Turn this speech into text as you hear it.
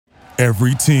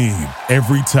Every team,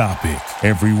 every topic,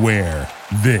 everywhere.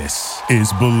 This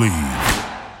is Believe.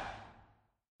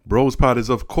 Bros Pod is,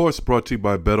 of course, brought to you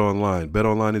by BetOnline.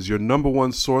 BetOnline is your number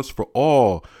one source for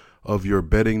all of your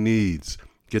betting needs.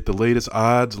 Get the latest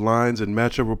odds, lines, and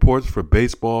matchup reports for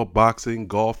baseball, boxing,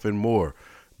 golf, and more.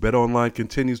 BetOnline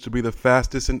continues to be the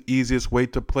fastest and easiest way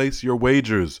to place your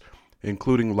wagers,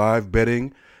 including live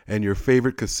betting and your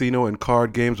favorite casino and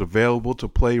card games available to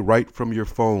play right from your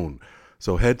phone.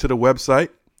 So head to the website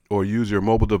or use your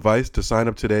mobile device to sign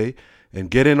up today and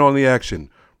get in on the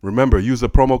action. Remember, use the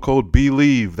promo code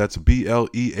BELIEVE, that's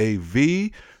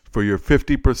BLEAV, for your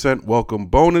 50% welcome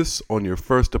bonus on your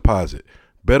first deposit.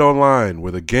 Bet online,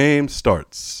 where the game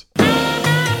starts.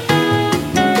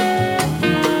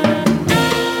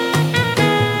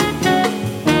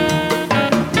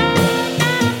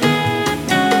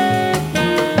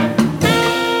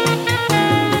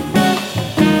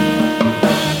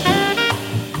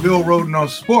 Bill Roden on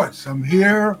Sports. I'm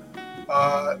here in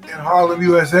Harlem,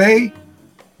 USA,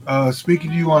 speaking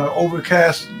to you on an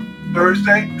overcast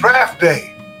Thursday, draft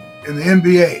day in the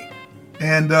NBA.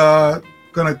 And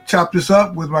going to chop this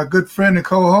up with my good friend and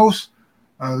co-host,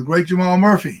 the great Jamal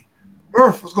Murphy.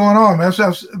 Murph, what's going on, man?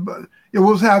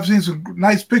 I've seen some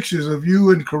nice pictures of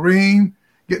you and Kareem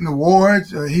getting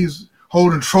awards. He's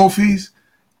holding trophies.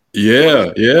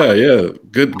 Yeah.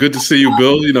 Good to see you,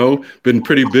 Bill. You know, been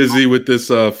pretty busy with this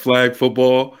flag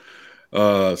football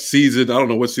season. I don't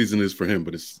know what season it is for him,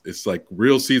 but it's like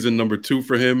real season number 2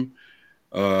 for him.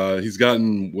 He's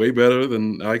gotten way better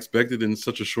than I expected in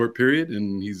such a short period,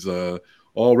 and he's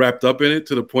all wrapped up in it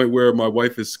to the point where my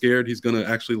wife is scared he's going to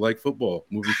actually like football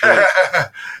moving forward.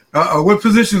 What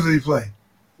positions did he play?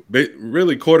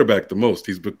 Really, quarterback the most.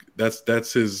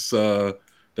 That's his.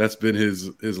 That's been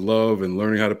his love and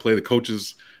learning how to play. The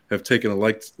coaches have taken a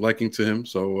liking to him.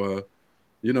 So,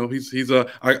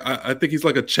 I think he's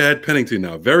like a Chad Pennington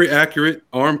now. Very accurate.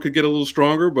 Arm could get a little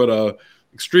stronger, but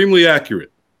extremely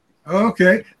accurate.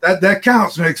 Okay, that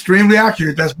counts. Man. Extremely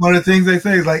accurate. That's one of the things they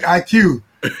say is like IQ.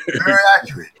 Very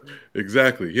accurate.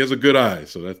 Exactly. He has a good eye,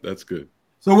 so that's good.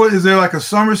 So, what is there like a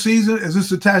summer season? Is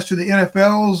this attached to the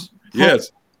NFL's? Yes.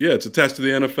 Yeah, it's attached to the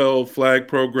NFL flag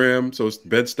program, so it's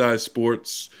Bed-Stuy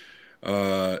Sports,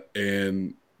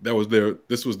 and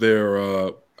this was their,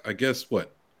 I guess,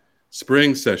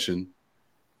 spring session,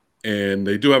 and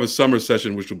they do have a summer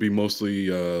session, which will be mostly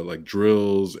like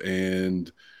drills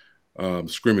and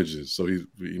scrimmages. So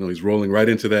he's rolling right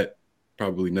into that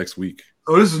probably next week.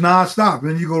 So this is nonstop,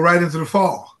 and you go right into the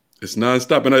fall. It's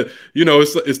nonstop, and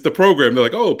it's the program. They're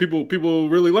like, oh, people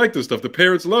really like this stuff. The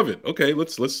parents love it. Okay,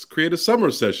 let's create a summer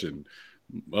session,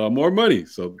 more money.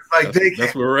 So like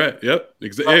that's where we're at. Yep,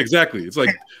 exactly. It's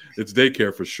like it's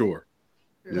daycare for sure.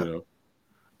 Yeah. You know.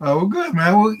 Well, good,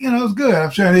 man. Well, it's good. I'm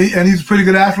sure, and he's a pretty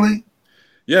good athlete.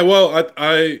 Yeah, well,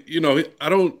 I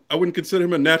wouldn't consider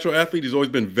him a natural athlete. He's always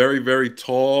been very, very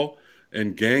tall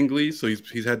and gangly, so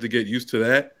he's had to get used to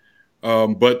that.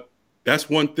 But that's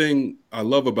one thing I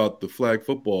love about the flag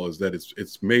football is that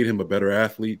it's made him a better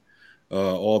athlete.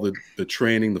 All the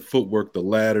training, the footwork, the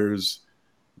ladders,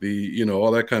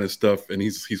 all that kind of stuff, and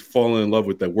he's fallen in love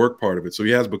with that work part of it. So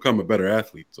he has become a better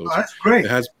athlete. So that's great.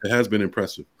 It has been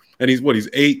impressive. And he's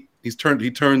 8. He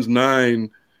turns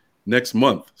 9 next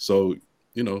month. So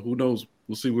who knows?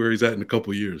 We'll see where he's at in a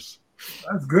couple of years.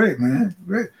 That's great, man.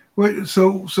 Great. Wait,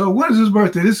 so when is his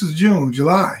birthday? This is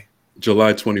July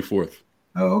 24th.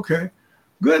 Oh, okay.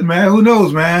 Good, man. Who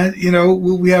knows, man?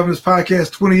 We'll be having this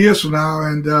podcast 20 years from now,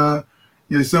 and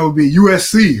some will be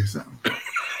USC or something.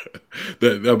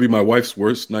 That'll be my wife's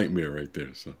worst nightmare right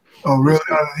there. So. Oh, really?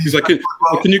 He's like, can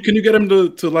you get him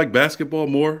to like basketball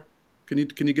more? Can you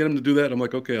get him to do that? I'm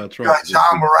like, okay, I'll try.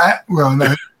 John Morant. Well,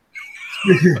 no.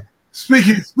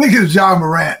 speaking of John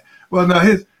Morant, well,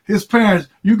 no, his parents,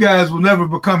 you guys will never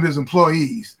become his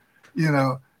employees.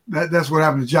 That's what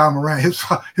happened to John Morant.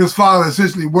 His father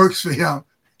essentially works for him.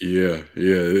 Yeah,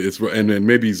 it's and then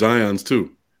maybe Zion's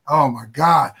too. Oh my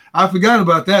God, I forgot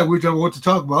about that. We don't know what to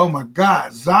talk about. Oh my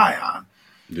God, Zion.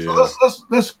 Yeah. So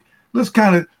let's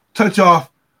kind of touch off.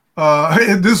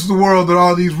 This is the world that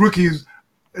all these rookies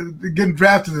getting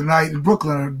drafted tonight in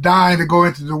Brooklyn are dying to go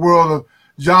into the world of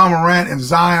John Morant and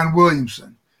Zion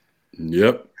Williamson.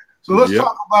 Yep. So let's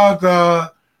talk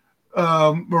about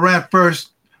Morant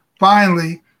first.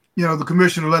 Finally, the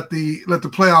commissioner let the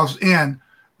playoffs end.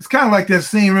 It's kind of like that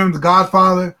scene, remember The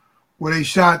Godfather, where they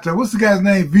shot, what's the guy's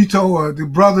name, Vito, or the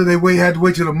brother, had to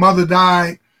wait till the mother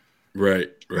died. Right.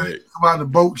 Come out of the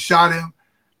boat, shot him.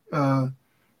 So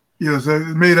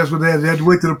maybe that's what they had to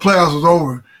wait till the playoffs was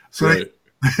over. So right.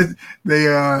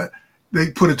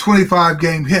 they put a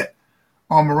 25-game hit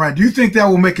on Morant. Do you think that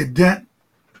will make a dent?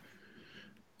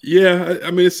 Yeah,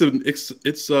 I mean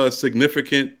it's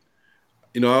significant.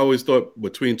 I always thought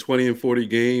between 20 and 40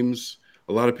 games,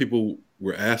 a lot of people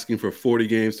were asking for 40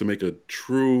 games to make a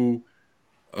true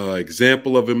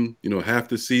example of him, half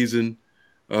the season.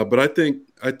 But I think,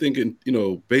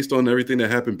 based on everything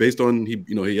that happened, based on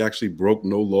he actually broke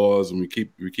no laws, and we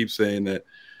keep saying that.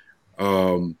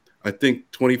 I think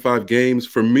 25 games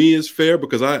for me is fair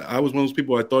because I was one of those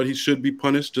people. I thought he should be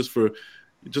punished just for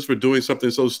doing something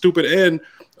so stupid and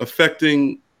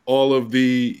affecting all of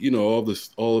the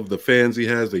all of the fans he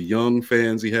has, the young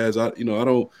fans he has. I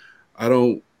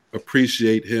don't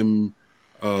appreciate him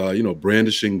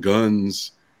brandishing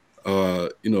guns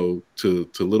to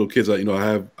little kids.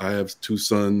 I have two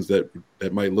sons that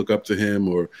might look up to him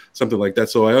or something like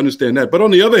that. So I understand that. But on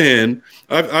the other hand,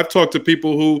 I've talked to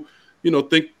people who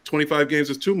think 25 games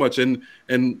is too much, and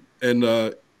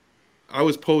I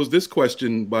was posed this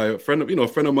question by a friend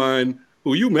of mine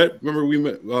who you met. Remember we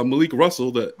met Malik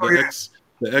Russell, the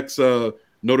ex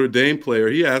Notre Dame player.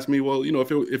 He asked me, well,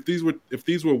 if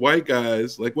these were white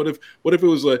guys, like what if it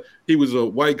was he was a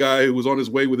white guy who was on his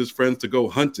way with his friends to go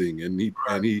hunting, and he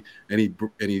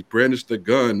brandished the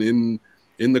gun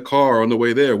in the car on the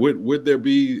way there. Would there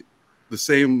be the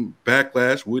same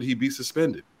backlash? Would he be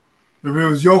suspended? If it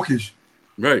was Jokic,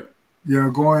 right?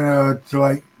 Going to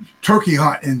like turkey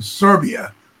hunt in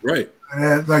Serbia, right?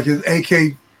 And like his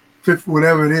AK-50,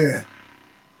 whatever it is.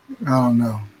 I don't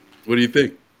know. What do you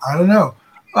think? I don't know.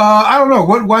 I don't know.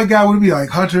 What white guy would it be? Like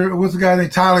Hunter? What's the guy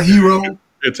named Tyler Hero?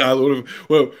 Yeah, Tyler.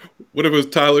 What if it was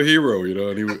Tyler Hero?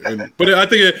 But I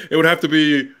think it would have to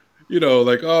be,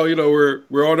 like, oh,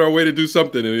 we're on our way to do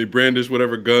something, and they brandish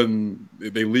whatever gun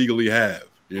they legally have.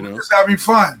 We're just having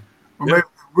fun. Maybe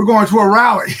we're going to a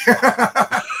rally.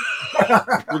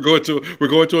 We're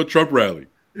going to a Trump rally.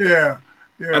 Yeah.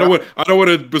 I don't want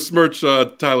to besmirch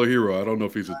Tyler Hero. I don't know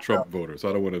if he's a Trump voter, so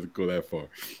I don't want to go that far.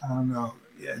 I don't know.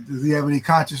 Yeah, does he have any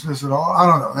consciousness at all? I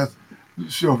don't know. That's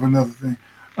sure of another thing.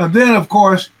 And then, of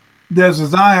course, there's the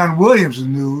Zion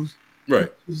Williamson news.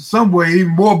 Right. In some way, even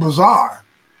more bizarre.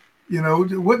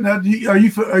 What now? Are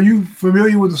you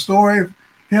familiar with the story of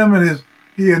him and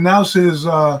he announced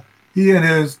he and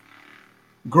his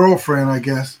girlfriend, I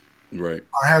guess, right,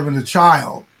 are having a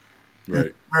child.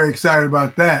 Right. Very excited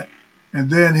about that. And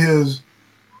then his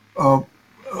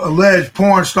alleged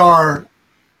porn star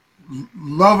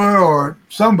lover or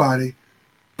somebody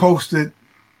posted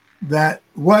that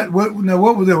what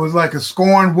was it? It was like a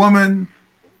scorned woman.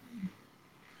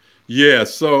 Yeah.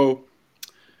 So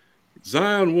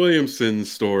Zion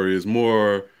Williamson's story is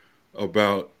more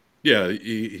about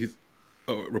he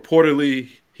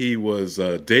reportedly he was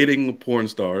dating a porn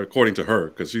star, according to her,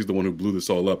 because she's the one who blew this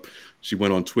all up. She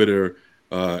went on Twitter,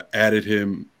 added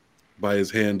him by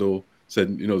his handle,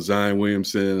 said, Zion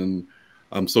Williamson,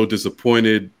 I'm so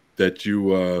disappointed that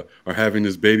you are having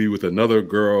this baby with another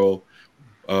girl,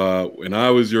 and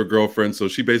I was your girlfriend. So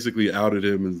she basically outed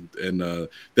him, and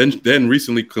then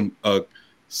recently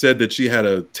said that she had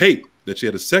a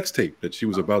sex tape that she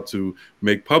was about to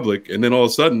make public, and then all of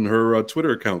a sudden her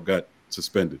Twitter account got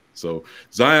suspended. So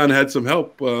Zion had some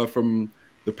help from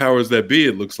the powers that be.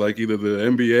 It looks like either the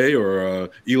NBA or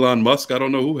Elon Musk. I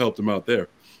don't know who helped him out there.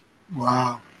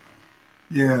 Wow.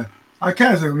 Yeah. I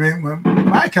can't.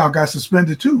 My account got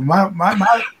suspended too. Well,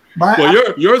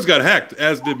 yours got hacked,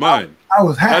 as did mine. I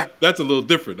was hacked. That's a little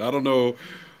different. I don't know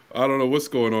what's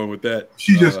going on with that.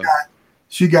 She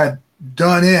got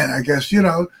done in. I guess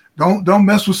don't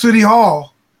mess with City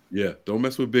Hall. Yeah, don't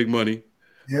mess with big money.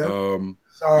 Yeah.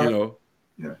 Sorry.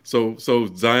 Yeah. So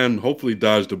Zion hopefully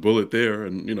dodged a bullet there,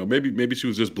 and maybe she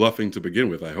was just bluffing to begin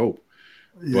with. I hope.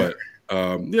 Yeah. But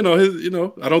I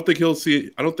don't think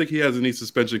he has any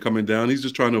suspension coming down. He's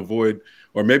just trying to avoid,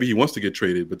 or maybe he wants to get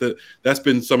traded. But that's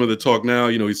been some of the talk now.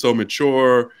 He's so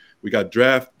mature. We got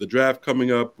the draft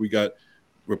coming up. We got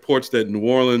reports that New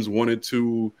Orleans wanted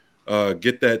to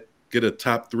get a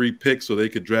top 3 pick so they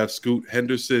could draft Scoot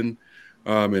Henderson,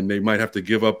 and they might have to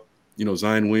give up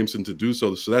Zion Williamson to do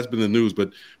so. So that's been the news.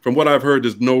 But from what I've heard,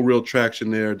 there's no real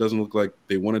traction there. It doesn't look like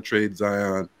they want to trade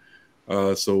Zion.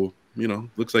 So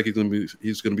looks like he's gonna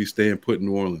be staying put in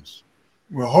New Orleans.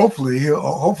 Well, hopefully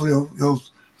he'll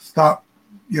stop,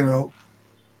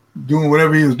 doing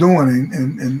whatever he was doing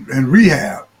and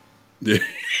rehab. Yeah,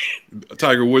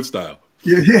 Tiger Woods style.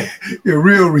 Yeah,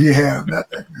 real rehab, not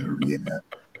that kind of rehab.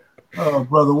 Oh,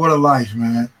 brother, what a life,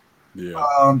 man. Yeah.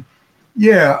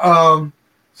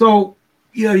 So,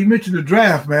 you mentioned the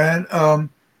draft, man.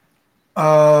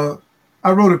 I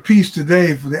wrote a piece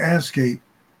today for the Anscape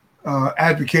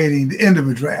advocating the end of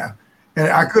a draft. And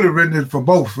I could have written it for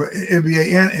both, for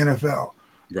NBA and NFL.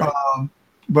 Right.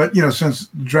 But since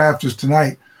the draft is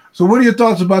tonight, so what are your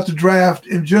thoughts about the draft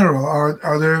in general?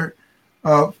 Are there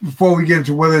before we get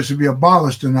into whether it should be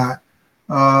abolished or not?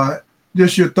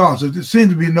 Just your thoughts. There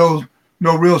seems to be no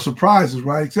real surprises,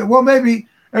 right? Except, well, maybe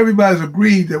everybody's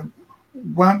agreed that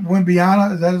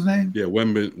Wembanyama, is that his name? Yeah,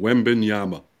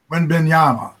 Wembanyama.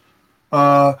 Wembanyama.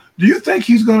 Do you think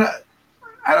he's gonna?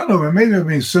 I don't know, man. Maybe I'm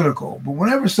being cynical, but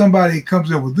whenever somebody comes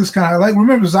in with this kind of, like,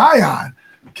 remember Zion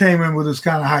came in with this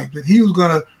kind of hype that he was going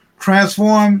to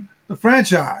transform the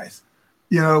franchise,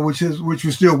 which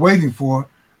we're still waiting for.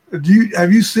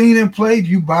 Have you seen him play? Do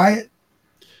you buy it?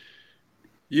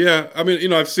 Yeah, I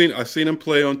mean, I've seen him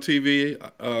play on TV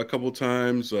a couple of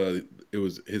times. It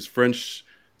was his French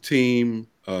team,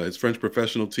 his French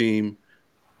professional team,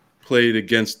 played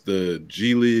against the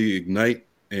G League Ignite,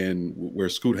 and where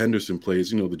Scoot Henderson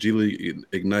plays. The G League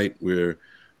Ignite, where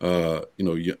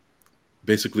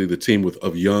basically the team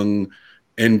of young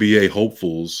NBA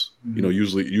hopefuls,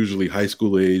 usually high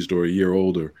school aged or a year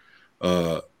older,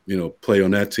 play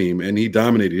on that team. And he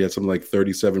dominated. He had something like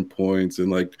 37 points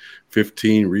and like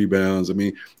 15 rebounds. I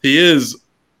mean, he is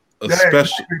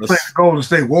special. Playing the Golden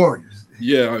State Warriors.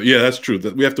 Yeah, that's true.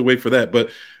 We have to wait for that. But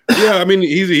yeah, I mean,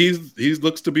 he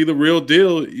looks to be the real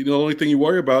deal. The only thing you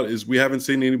worry about is we haven't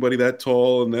seen anybody that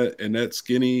tall and that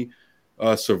skinny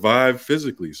survive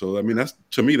physically. So I mean,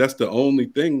 to me that's the only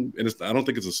thing, and I don't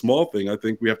think it's a small thing. I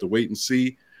think we have to wait and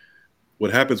see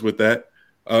what happens with that.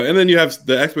 And then you have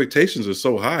the expectations are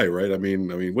so high, right? I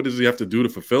mean, what does he have to do to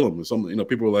fulfill them?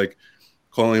 People are like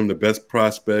calling him the best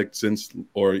prospect since,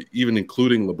 or even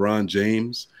including LeBron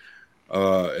James.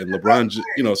 And LeBron,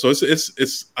 so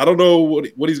it's I don't know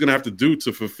what he's going to have to do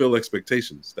to fulfill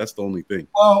expectations. That's the only thing.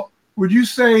 Well, would you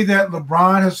say that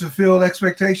LeBron has fulfilled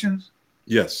expectations?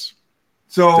 Yes.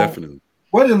 So definitely.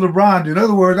 What did LeBron do? In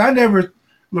other words,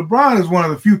 LeBron is one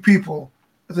of the few people,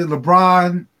 I say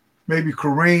LeBron, maybe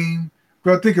Kareem,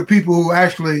 but I think of people who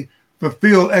actually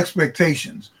fulfill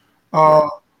expectations. Right.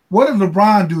 What did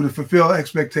LeBron do to fulfill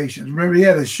expectations? Remember, he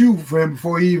had a shoe for him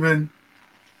before he even,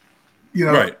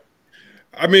 Right.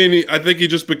 I mean, I think he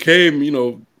just became,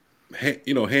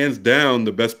 hands down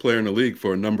the best player in the league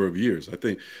for a number of years. I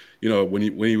think, when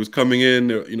he was coming in,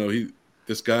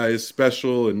 this guy is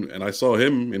special, and I saw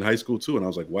him in high school too, and I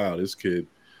was like, wow, this kid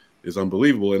is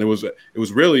unbelievable. And it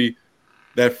was really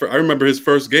that. I remember his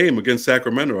first game against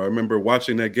Sacramento. I remember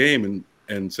watching that game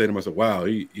and saying to myself, wow,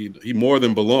 he more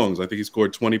than belongs. I think he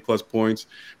scored 20 plus points.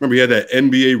 Remember, he had that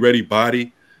NBA ready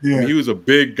body. Yeah. I mean, he was a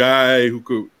big guy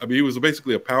he was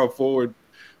basically a power forward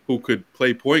who could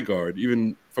play point guard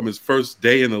even from his first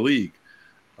day in the league.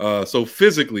 So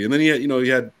physically, and then he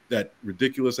had that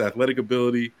ridiculous athletic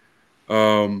ability.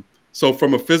 So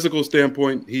from a physical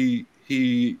standpoint,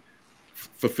 he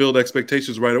fulfilled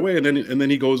expectations right away, and then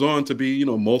he goes on to be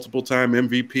multiple time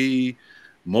MVP,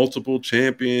 multiple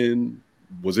champion,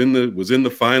 was in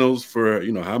the finals for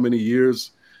how many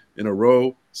years in a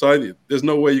row. So there's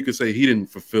no way you could say he didn't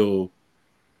fulfill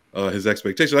his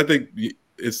expectations. I think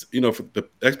it's the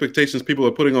expectations people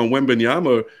are putting on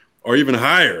Wembanyama are even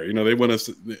higher. They want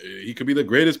he could be the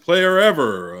greatest player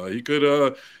ever. He could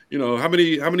how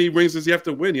many rings does he have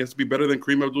to win? He has to be better than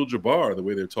Kareem Abdul-Jabbar, the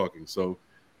way they're talking. So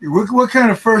what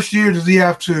kind of first year does he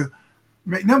have to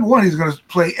make? Number one, he's going to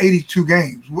play 82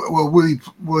 games. Well, will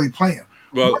he play him?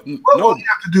 Well, what will he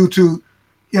have to do to,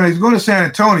 he's going to San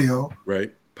Antonio.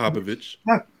 Right. Popovich.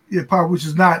 Popovich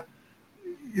is not,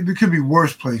 it could be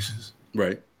worse places.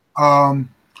 Right. But I'm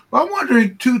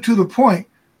wondering, to the point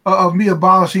of me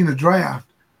abolishing the draft,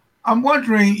 I'm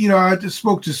wondering, I just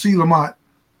spoke to C. Lamont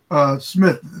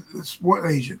Smith, the sport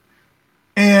agent,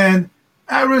 and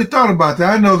I really thought about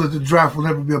that. I know that the draft will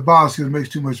never be abolished because it makes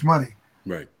too much money.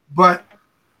 Right. But,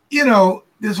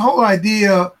 this whole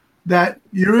idea that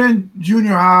you're in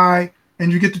junior high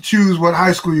and you get to choose what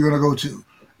high school you're going to go to.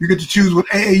 You get to choose what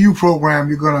AAU program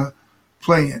you're going to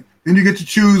play in. Then you get to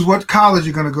choose what college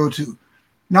you're going to go to.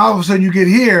 Now, all of a sudden, you get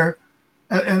here,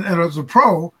 and as a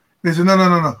pro, they say,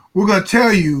 no. We're going to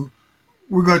tell you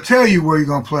where you're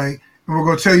going to play, and we're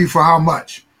going to tell you for how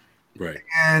much. Right.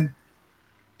 And,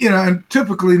 and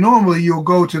typically, normally, you'll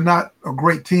go to not a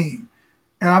great team.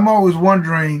 And I'm always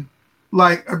wondering,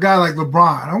 like a guy like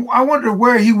LeBron, I wonder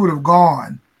where he would have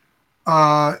gone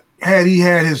had he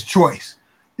had his choice.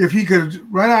 If he could,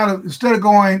 instead of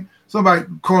going, somebody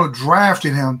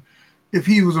drafting him, if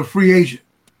he was a free agent,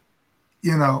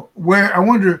 where I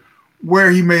wonder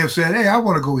where he may have said, hey, I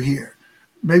want to go here.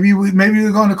 Maybe we're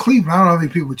going to Cleveland. I don't know how many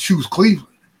people would choose Cleveland.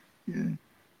 Yeah.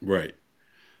 Right.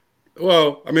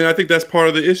 Well, I mean, I think that's part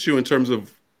of the issue in terms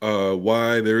of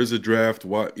why there is a draft.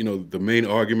 Why, the main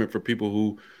argument for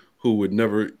people who would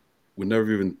never would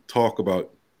never even talk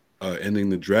about ending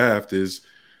the draft is,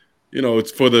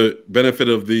 it's for the benefit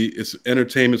of it's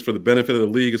entertainment, it's for the benefit of the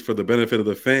league, it's for the benefit of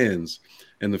the fans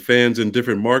and the fans in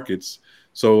different markets.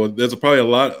 So there's probably a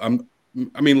lot.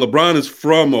 LeBron is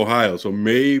from Ohio, so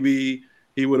maybe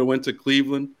he would have went to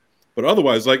Cleveland, but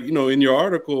otherwise, like, in your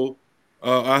article,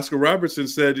 Oscar Robertson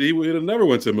said he would have never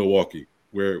went to Milwaukee,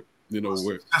 where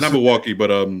not Milwaukee, but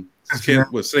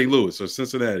St. Louis or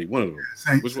Cincinnati, one of them.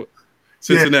 Which one?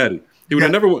 Cincinnati. Yeah. He would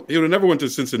have never went to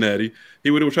Cincinnati.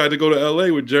 He would have tried to go to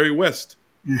L.A. with Jerry West.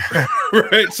 Yeah.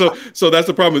 Right. So that's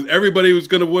the problem. Is everybody was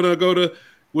going to want to go to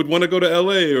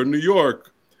L.A. or New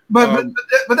York. But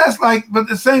that's but at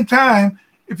the same time,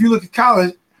 if you look at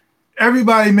college,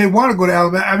 everybody may want to go to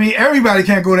Alabama. I mean, everybody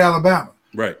can't go to Alabama.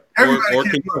 Right. Everybody or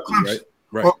can't Kentucky, go to Clemson.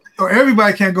 Right. Or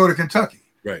everybody can't go to Kentucky.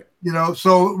 Right.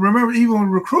 So remember, even when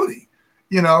recruiting,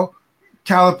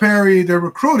 Calipari, they're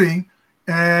recruiting,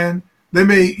 and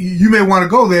you may want to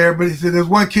go there, but he said there's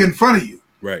one kid in front of you.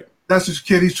 Right. That's the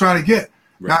kid he's trying to get.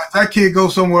 Right. Now, if that kid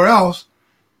goes somewhere else,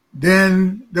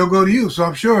 then they'll go to you. So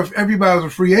I'm sure if everybody was a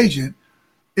free agent,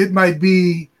 it might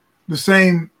be the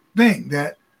same thing,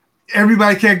 that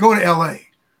everybody can't go to L.A.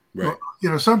 Right.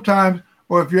 Sometimes,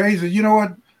 or if your agent says, you know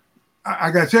what,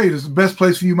 I got to tell you, the best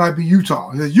place for you might be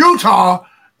Utah. He says, Utah?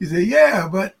 You say, yeah,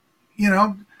 but,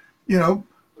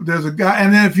 there's a guy.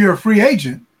 And then if you're a free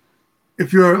agent,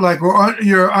 if you're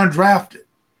you're undrafted,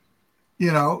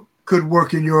 could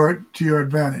work to your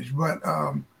advantage. But,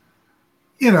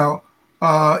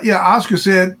 Oscar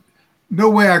said, no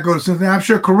way I go to Cincinnati. I'm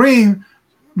sure Kareem,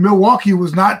 Milwaukee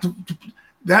was not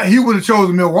that he would have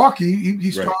chosen Milwaukee. He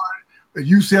started at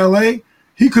UCLA.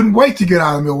 He couldn't wait to get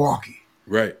out of Milwaukee.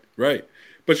 Right.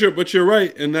 But you're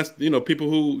right, and that's people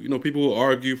who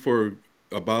argue for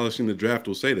abolishing the draft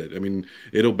will say that. I mean,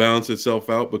 it'll balance itself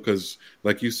out because,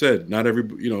 like you said, not every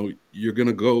you're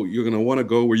gonna want to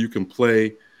go where you can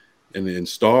play and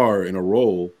star in a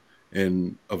role,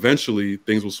 and eventually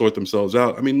things will sort themselves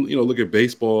out. I mean, look at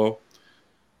baseball.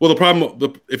 Well, the problem,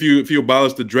 if you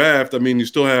abolish the draft, I mean, you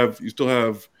still have, like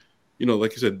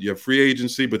you said, you have free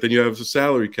agency, but then you have a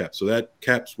salary cap, so that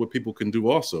caps what people can do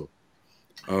also.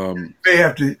 You may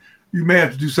have to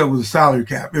do something with the salary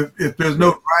cap if there's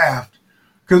no draft,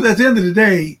 because at the end of the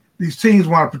day, these teams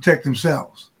want to protect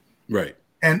themselves. Right.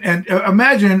 And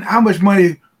imagine how much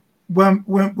money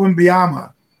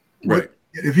Wembanyama would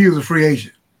if he was a free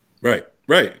agent. Right.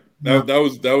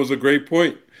 That was a great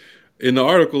point in the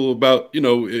article about,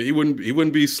 he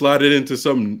wouldn't be slotted into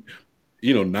some,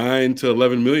 $9 to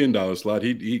 $11 million slot.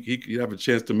 He'd have a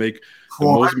chance to make the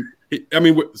most. I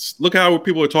mean, look how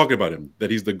people are talking about him,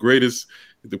 that he's the greatest,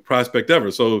 the prospect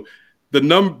ever. So the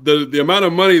amount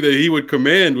of money that he would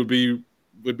command would be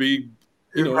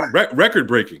record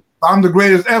breaking. I'm the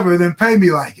greatest ever, then pay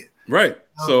me like it. Right.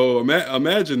 So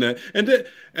imagine that.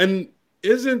 And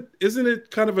isn't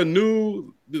it kind of a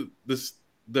new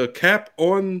the cap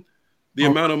on the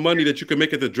amount of money that you can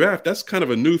make at the draft? That's kind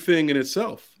of a new thing in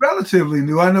itself. Relatively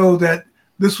new. I know that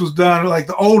this was done like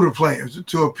the older players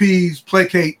to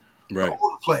placate the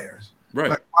older players.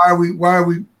 Right. Like why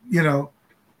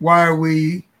are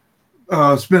we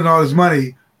spending all this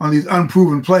money on these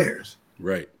unproven players?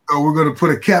 Right. So we're going to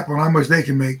put a cap on how much they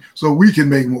can make so we can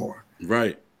make more.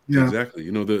 Right. Exactly.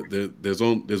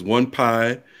 There's one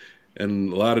pie,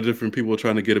 and a lot of different people are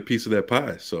trying to get a piece of that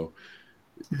pie. So,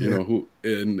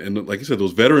 and like you said,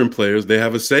 those veteran players, they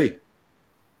have a say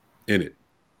in it.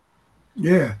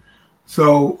 Yeah.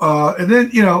 So, and then,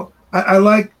 I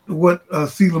like what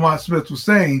C. Lamont Smith was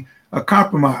saying. A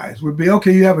compromise would be,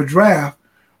 okay, you have a draft,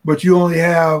 but you only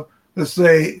have, let's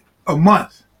say, a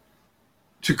month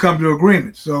to come to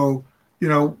agreement. So,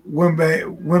 I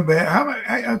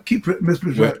keep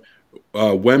mispronouncing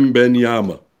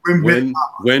Wembanyama.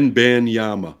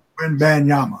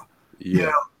 Wembanyama.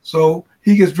 Yeah. So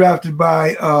he gets drafted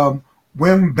by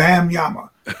Wembanyama.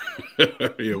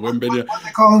 Wembanyama. What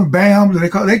they call him? Bam? They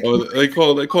call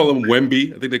him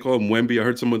Wemby. I think they call him Wemby. I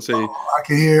heard someone say. I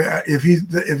can hear if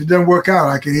it doesn't work out,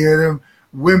 I can hear them.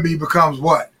 Wemby becomes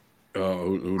what?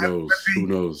 Oh, who knows? Who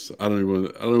knows? I don't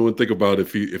even think about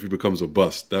if he becomes a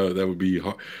bust. That would be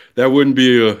hard. That wouldn't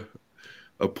be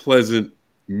a pleasant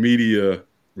media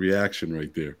reaction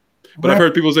right there. But I've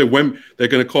heard people say they're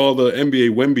going to call the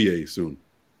NBA Wemby soon.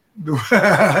 The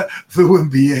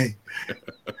Wemby.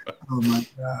 Oh my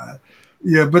God.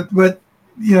 Yeah, but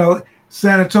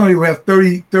San Antonio will have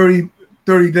 30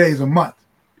 days a month.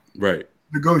 Right.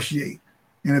 Negotiate.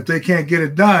 And if they can't get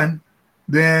it done,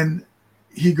 then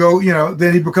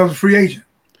then he becomes a free agent.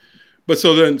 But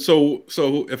so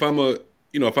if I'm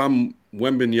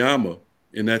Wembanyama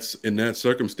in that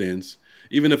circumstance,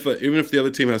 even if the other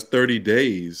team has 30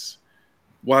 days,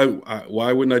 why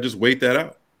wouldn't I just wait that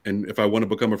out? And if I want to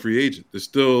become a free agent, there's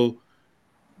still,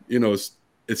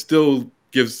 it still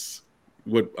gives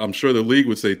what I'm sure the league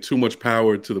would say too much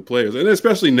power to the players, and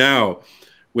especially now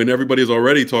when everybody's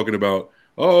already talking about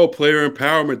player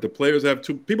empowerment. The players have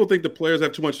people think the players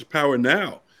have too much power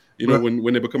now. Right.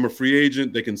 When they become a free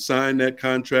agent, they can sign that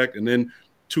contract, and then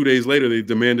 2 days later they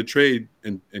demand a trade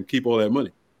and keep all that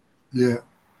money. Yeah.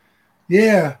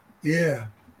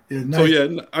 Nice. So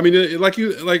yeah, I mean,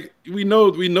 we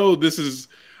know this is.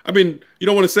 I mean, you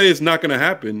don't want to say it's not going to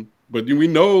happen, but we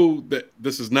know that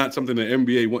this is not something the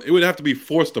NBA. It would have to be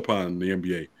forced upon the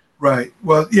NBA. Right.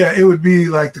 Well, yeah, it would be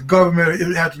like the government. It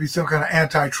would have to be some kind of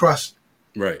antitrust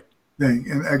right thing,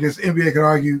 and I guess the NBA could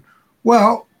argue,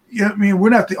 well, I mean, we're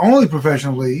not the only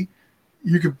professional league.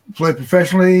 You could play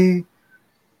professionally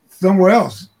somewhere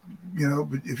else,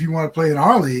 but if you want to play in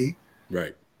our league,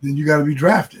 right, then you got to be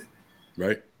drafted.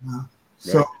 Right.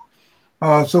 So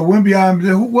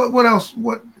Wembanyama, what else?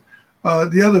 What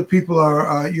the other people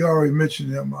are? You already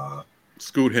mentioned them.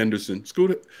 Scoot Henderson.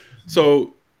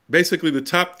 So basically, the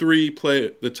top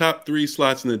three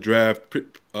slots in the draft.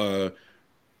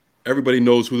 Everybody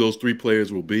knows who those three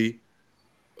players will be,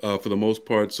 for the most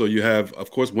part. So you have, of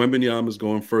course, Wembanyama is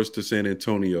going first to San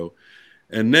Antonio,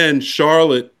 and then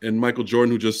Charlotte and Michael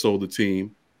Jordan, who just sold the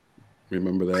team.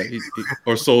 Remember that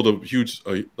or sold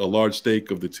a large stake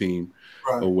of the team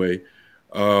away.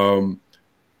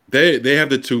 They have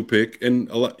the 2 pick, and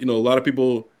a lot of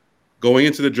people going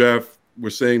into the draft were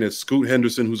saying that Scoot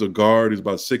Henderson, who's a guard, who's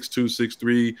about 6'2",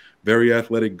 6'3", very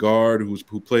athletic guard, who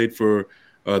played for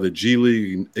the G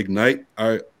League Ignite.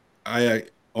 I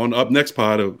on Up Next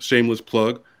Pod, a shameless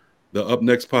plug, the Up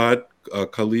Next Pod,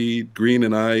 Khalid Green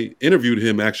and I interviewed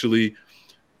him actually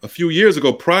a few years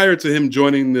ago, prior to him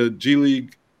joining the G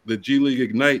League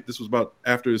Ignite. This was about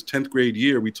after his 10th grade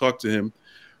year. We talked to him.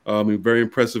 A very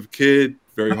impressive kid,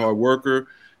 very hard worker.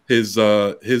 His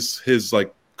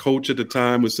like coach at the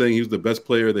time was saying he was the best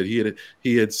player that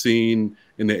he had seen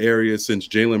in the area since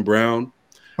Jaylen Brown.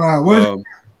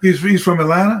 He's from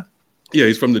Atlanta? Yeah,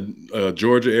 he's from the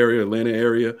Georgia area, Atlanta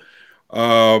area.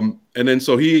 And then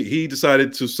so he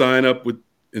decided to sign up with,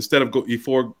 instead of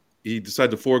he decided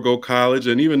to forego college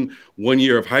and even 1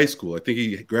 year of high school. I think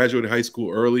he graduated high school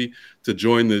early to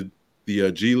join the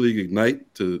G League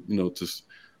Ignite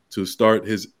to start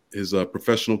his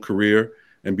professional career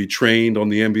and be trained on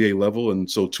the NBA level. And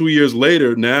so 2 years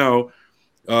later, now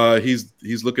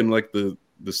he's looking like the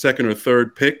second or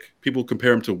third pick. People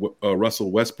compare him to Russell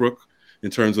Westbrook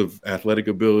in terms of athletic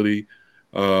ability.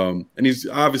 And he's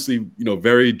obviously,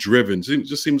 very driven.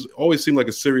 Just always seemed like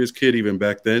a serious kid even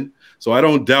back then. So I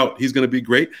don't doubt he's going to be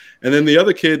great. And then the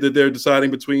other kid that they're deciding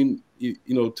between,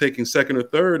 taking second or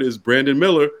third is Brandon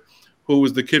Miller, who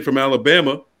was the kid from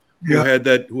Alabama who had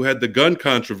the gun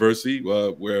controversy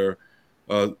where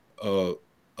a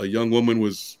young woman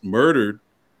was murdered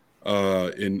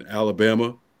in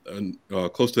Alabama,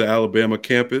 close to the Alabama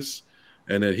campus,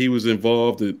 and that he was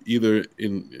involved either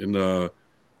in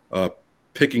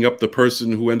picking up the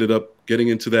person who ended up getting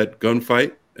into that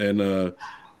gunfight, and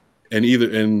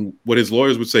what his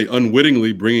lawyers would say,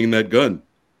 unwittingly bringing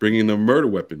the murder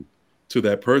weapon to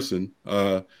that person.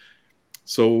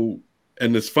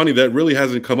 And it's funny that really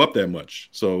hasn't come up that much.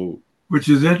 So, which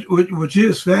is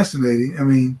fascinating. I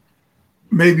mean,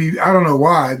 maybe, I don't know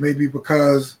why. Maybe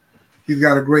because he's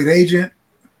got a great agent.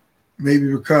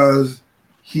 Maybe because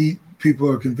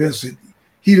people are convinced that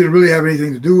he didn't really have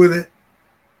anything to do with it.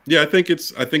 Yeah, I think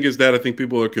it's that. I think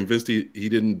people are convinced he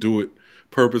didn't do it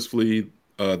purposefully.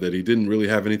 That he didn't really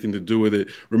have anything to do with it.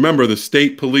 Remember, the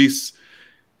state police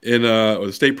or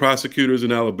the state prosecutors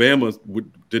in Alabama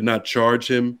did not charge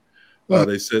him.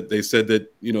 They said that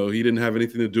he didn't have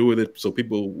anything to do with it. So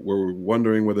people were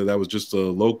wondering whether that was just a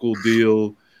local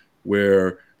deal,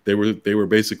 where they were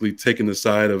basically taking the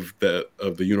side of the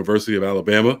University of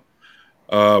Alabama.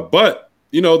 But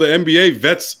the NBA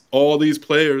vets all these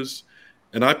players,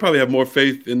 and I probably have more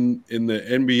faith in the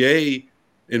NBA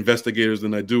investigators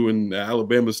than I do in the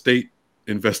Alabama State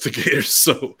investigators.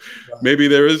 So maybe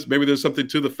there's something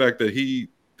to the fact that he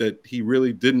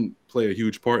really didn't play a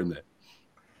huge part in that.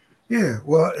 Yeah.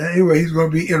 Well, anyway, he's going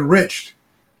to be enriched.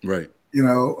 Right.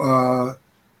 Regardless.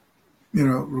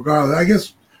 I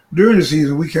guess during the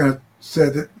season we kind of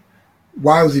said that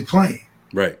why was he playing?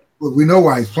 Right. Well, we know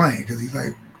why he's playing, because he's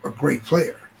like a great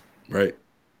player. Right.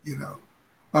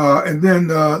 And then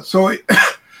so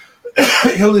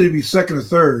he'll either be second or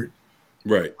third.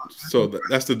 Right. So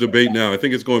that's the debate now. I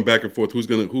think it's going back and forth.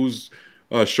 Who's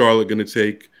Charlotte going to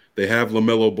take? They have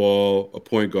LaMelo Ball, a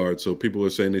point guard. So people are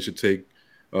saying they should take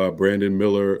Brandon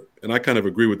Miller, and I kind of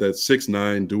agree with that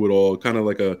 6'9", do it all, kind of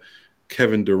like a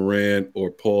Kevin Durant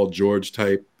or Paul George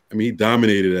type. I mean, he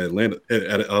dominated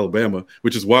at Alabama,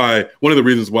 which is why one of the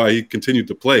reasons why he continued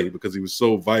to play, because he was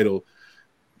so vital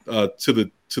to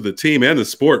the team and the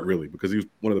sport, really, because he was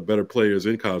one of the better players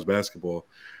in college basketball.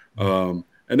 And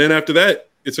then after that,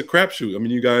 it's a crapshoot. I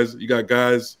mean, you got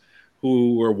guys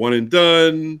who are one and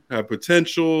done, have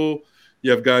potential.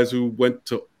 You have guys who went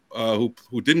to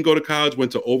who didn't go to college,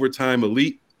 went to overtime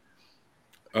elite.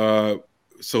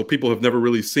 So people have never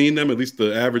really seen them. At least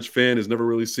the average fan has never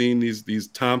really seen these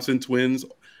Thompson twins,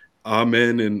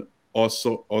 Amen and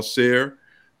Osir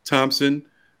Thompson.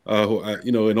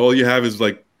 And all you have is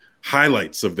like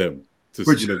highlights of them. You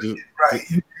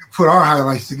put our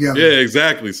highlights together. Yeah,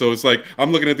 exactly. So it's like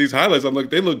I'm looking at these highlights. I'm like,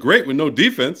 they look great with no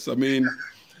defense. I mean,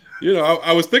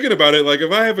 I was thinking about it. Like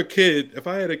if I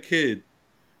had a kid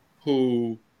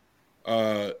who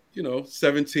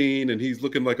 17 and he's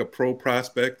looking like a pro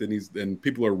prospect and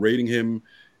people are rating him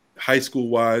high school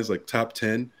wise like top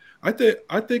 10, I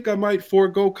think I might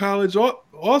forego college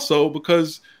also,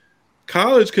 because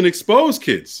college can expose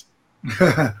kids.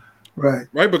 Right,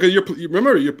 because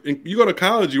you go to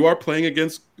college, you are playing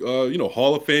against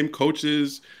Hall of Fame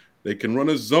coaches. They can run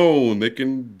a zone, they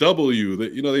can double you,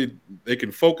 they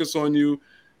can focus on you.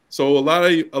 So a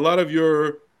lot of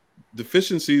your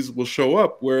deficiencies will show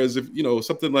up. Whereas if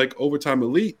something like overtime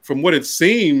elite, from what it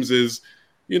seems is,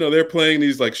 they're playing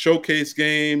these like showcase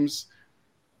games,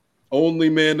 only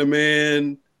man to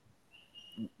man.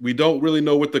 We don't really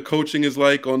know what the coaching is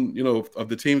like on of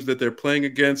the teams that they're playing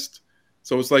against.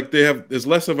 So it's like there's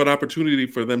less of an opportunity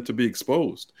for them to be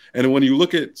exposed. And when you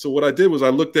look at, so what I did was I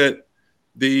looked at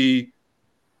the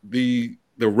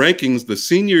rankings, the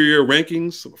senior year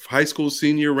rankings, high school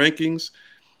senior rankings,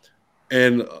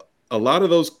 and a lot of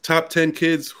those top 10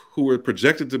 kids who were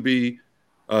projected to be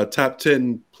top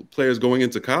 10 players going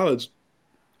into college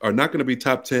are not going to be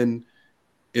top 10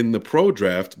 in the pro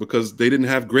draft because they didn't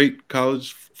have great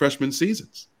college freshman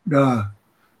seasons. Yeah.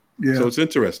 So it's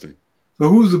interesting. So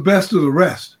who's the best of the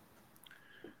rest?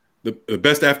 The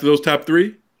best after those top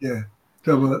three? Yeah.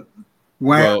 Wamby.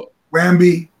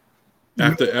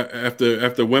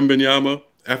 After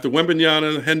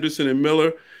Wembanyama, Henderson, and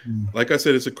Miller, like I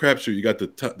said, it's a crapshoot. You got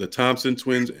the Thompson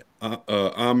twins,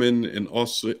 Amin and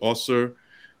Osir.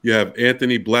 You have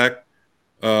Anthony Black,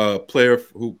 player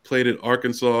who played at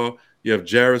Arkansas. You have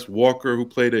Jarris Walker, who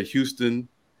played at Houston.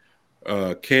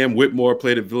 Cam Whitmore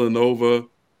played at Villanova.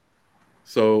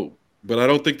 So, but I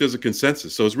don't think there's a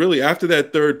consensus. So it's really after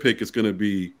that third pick, it's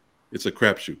a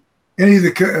crapshoot.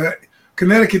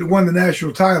 Connecticut won the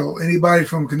national title. Anybody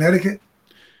from Connecticut?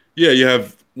 Yeah, you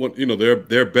have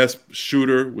their best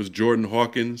shooter was Jordan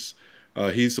Hawkins.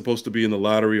 He's supposed to be in the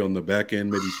lottery on the back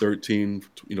end, maybe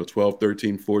 12,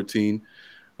 13, 14.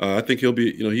 I think he'll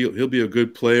be a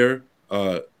good player.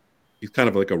 He's kind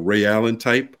of like a Ray Allen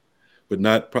type, but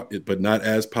not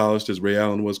as polished as Ray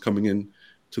Allen was coming in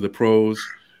to the pros.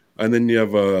 And then you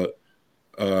have a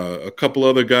couple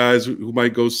other guys who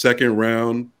might go second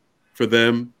round for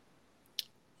them.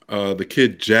 The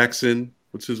kid Jackson,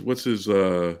 what's his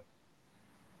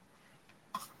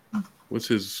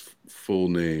full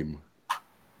name?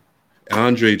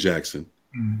 Andre Jackson,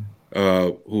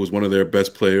 who was one of their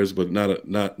best players, but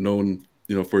not known,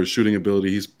 for his shooting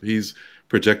ability. He's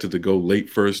projected to go late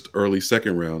first, early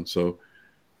second round. So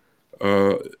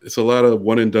it's a lot of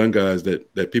one and done guys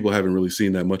that people haven't really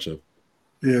seen that much of.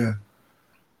 Yeah.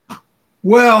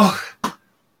 Well,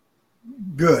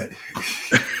 good.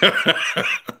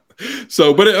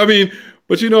 So, but the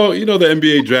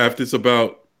NBA draft, it's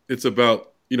about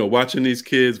watching these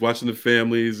kids, watching the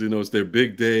families. It's their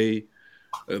big day.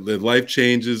 Their life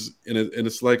changes, and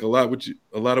it's like a lot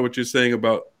of what you're saying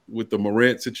about with the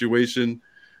Morant situation.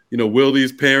 Will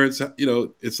these parents?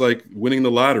 It's like winning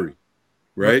the lottery,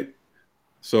 right?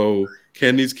 So,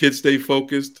 can these kids stay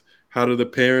focused? How do the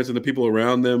parents and the people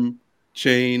around them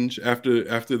change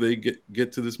after they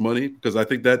get to this money? Because I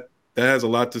think that has a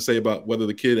lot to say about whether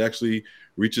the kid actually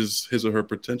reaches his or her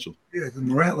potential. Yeah, the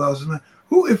Morant laws.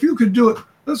 Who, if you could do it,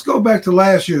 let's go back to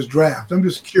last year's draft. I'm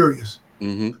just curious.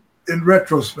 Mm-hmm. In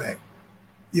retrospect,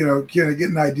 get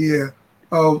an idea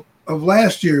of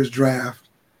last year's draft.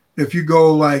 If you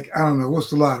go like, I don't know,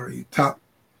 what's the lottery? Top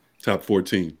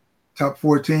 14. Top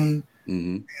 14. Mm-hmm.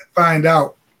 And find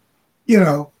out,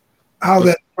 how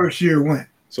that first year went.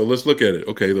 So let's look at it.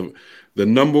 Okay, the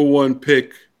number one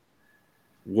pick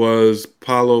was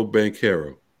Paolo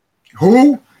Banchero.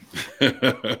 Who?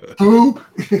 Who?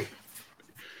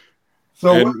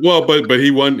 So but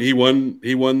he won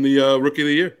the Rookie of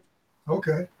the Year.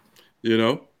 Okay.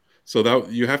 So that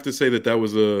you have to say that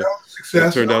was a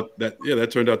success. that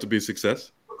turned out to be a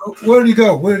success. Where did he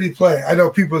go? Where did he play? I know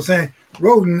people are saying,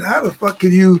 Roden, how the fuck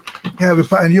can you have a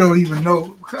fight and you don't even know?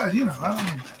 Because, I don't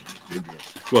know.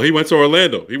 Well, he went to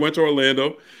Orlando.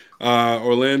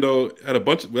 Orlando had a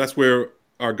bunch. That's where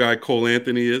our guy Cole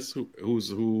Anthony is,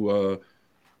 whose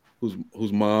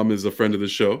mom is a friend of the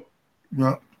show.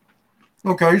 Yeah.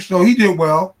 Okay, so he did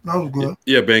well. That was good.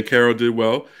 Yeah, Banchero did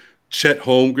well. Chet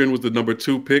Holmgren was the number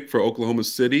 2 pick for Oklahoma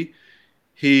City.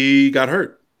 He got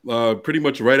hurt pretty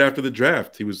much right after the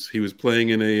draft. He was playing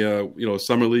in a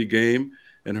summer league game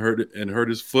and hurt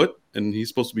his foot, and he's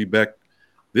supposed to be back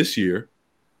this year,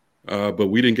 but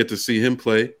we didn't get to see him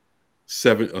play.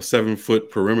 A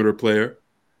 7-foot perimeter player.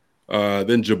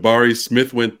 Then Jabari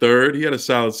Smith went 3rd. He had a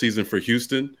solid season for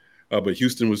Houston, but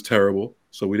Houston was terrible,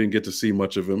 so we didn't get to see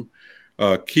much of him.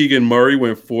 Keegan Murray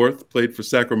went 4th, played for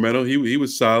Sacramento. He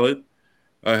was solid,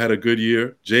 had a good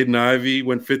year. Jaden Ivey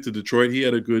went 5th to Detroit. He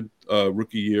had a good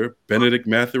rookie year. Benedict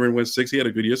Mathurin went 6th. He had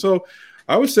a good year. So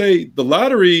I would say the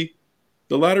lottery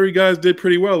guys did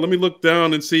pretty well. Let me look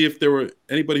down and see if there were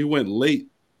anybody who went late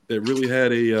that really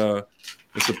had a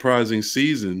surprising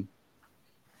season.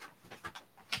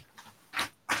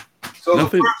 So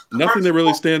nothing that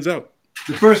really stands out.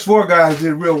 The first 4 guys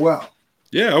did real well.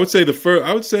 Yeah, I would say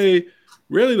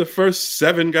really the first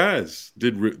 7 guys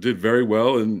did very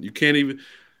well, and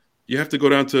you have to go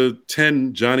down to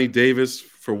 10. Johnny Davis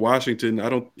for Washington.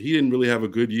 He didn't really have a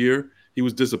good year. He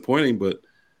was disappointing, but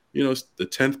the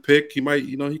 10th pick,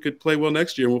 he could play well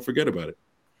next year and we'll forget about it.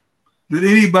 Did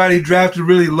anybody drafted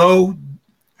really low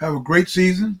have a great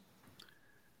season?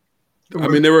 I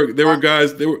mean, there were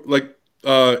guys. They were like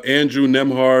Andrew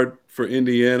Nemhard for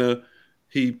Indiana.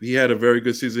 He had a very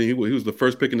good season. He was the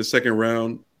first pick in the 2nd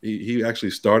round. He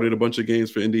actually started a bunch of games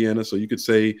for Indiana, so you could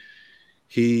say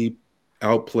he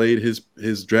outplayed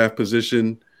his draft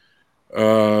position.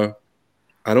 I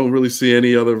don't really see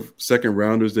any other 2nd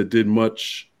rounders that did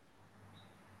much.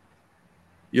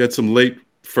 You had some late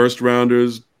 1st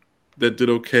rounders that did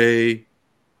okay,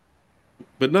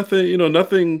 but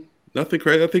nothing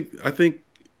crazy. I think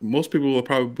most people are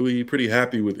probably pretty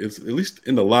happy with it. At least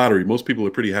in the lottery, most people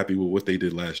are pretty happy with what they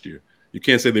did last year. You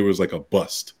can't say there was like a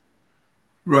bust.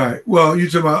 Right. Well, you're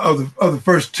talking about of the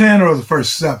first 10 or the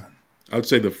first 7? I would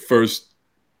say the first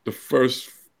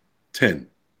 10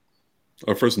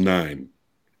 or first 9.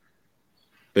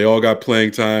 They all got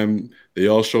playing time. They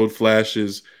all showed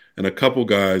flashes, and a couple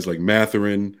guys like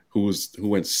Mathurin, who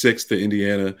went 6th to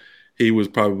Indiana, he was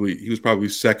probably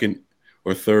 2nd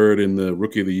or 3rd in the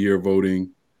Rookie of the Year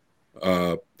voting.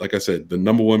 Like I said, the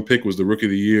number 1 pick was the Rookie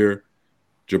of the Year.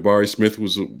 Jabari Smith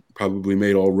was probably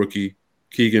made all rookie.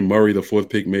 Keegan Murray, the 4th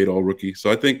pick, made all rookie.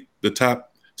 So I think the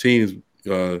top teams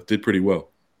did pretty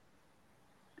well.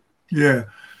 Yeah.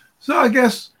 So I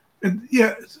guess,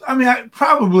 yeah, I mean,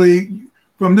 probably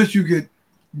from this you could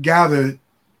gather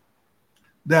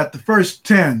that the first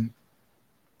 10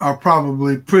 are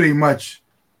probably pretty much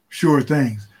sure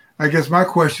things. I guess my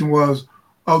question was,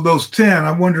 of those 10,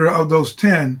 I wonder of those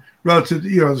 10, relative to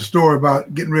the story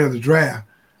about getting rid of the draft.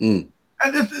 And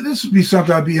this would be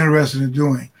something I'd be interested in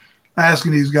doing,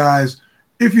 asking these guys,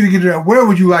 if you get draft, where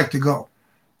would you like to go?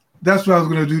 That's what I was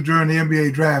going to do during the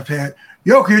NBA draft. Had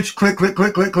Jokic,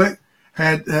 click.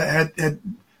 Had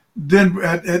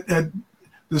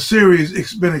the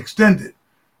series been extended,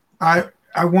 I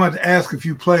wanted to ask a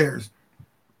few players,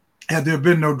 had there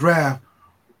been no draft,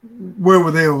 where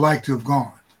would they have liked to have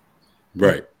gone?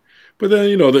 Right. But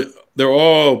then, they're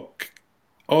all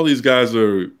these guys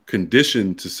are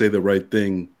conditioned to say the right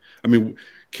thing. I mean,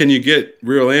 can you get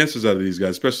real answers out of these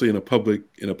guys, especially in a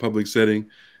public setting?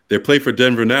 They play for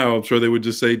Denver now. I'm sure they would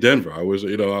just say Denver.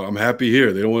 I'm happy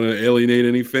here. They don't want to alienate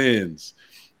any fans,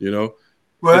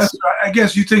 Well, I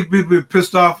guess you think people would be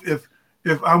pissed off if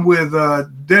I'm with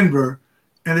Denver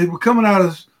and they were coming out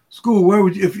of school. Where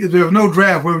would you, if there was no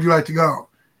draft, where would you like to go?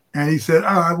 And he said,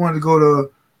 I wanted to go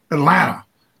to Atlanta.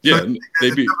 Yeah, so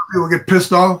people get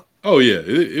pissed off. Oh yeah,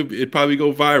 it'd probably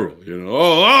go viral.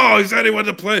 Oh, he said he wants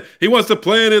to play. He wants to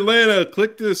play in Atlanta.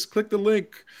 Click the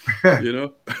link.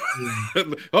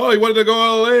 Oh, he wanted to go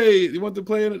to LA. He wanted to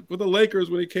play with the Lakers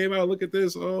when he came out. Look at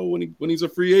this. Oh, when he's a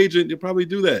free agent, he'll probably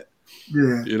do that.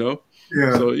 Yeah.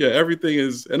 Yeah. So yeah, everything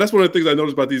is, and that's one of the things I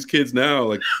noticed about these kids now.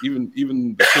 Like even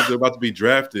the kids that are about to be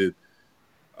drafted,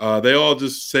 they all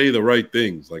just say the right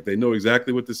things. Like they know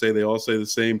exactly what to say. They all say the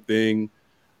same thing.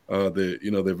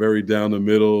 They're very down the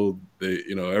middle. They,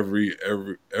 every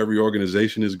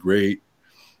organization is great.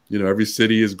 Every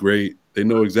city is great. They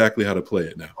know exactly how to play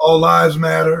it now. All lives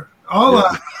matter. All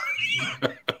lives.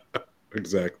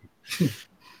 Exactly.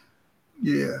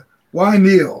 Yeah. Why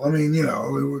kneel? I mean,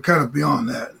 we're kind of beyond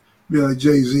that. Be like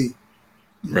Jay-Z.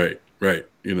 Right.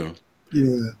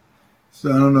 Yeah.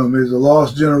 So I don't know. Maybe it's a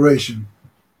lost generation.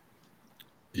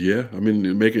 Yeah, I mean,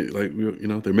 they're making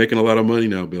a lot of money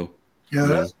now, Bill.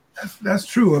 Yeah, that's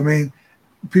true. I mean,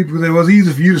 people, it was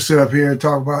easy for you to sit up here and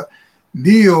talk about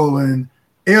kneel and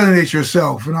alienate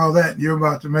yourself and all that. You're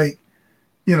about to make,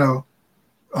 a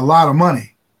lot of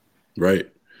money. Right.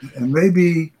 And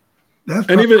maybe that's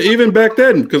and even back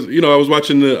then, because I was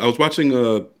watching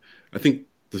I think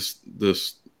this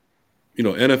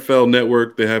NFL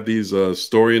Network. They have these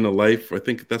Story in the Life. I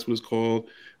think that's what it's called.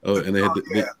 And they had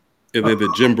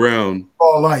the Jim Brown.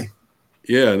 All life.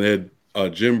 Yeah, and they had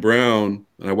Jim Brown,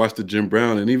 and I watched the Jim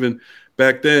Brown, and even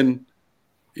back then,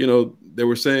 they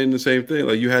were saying the same thing.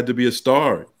 Like, you had to be a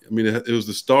star. I mean, it was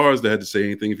the stars that had to say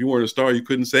anything. If you weren't a star, you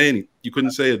couldn't say anything. You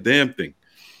couldn't say a damn thing.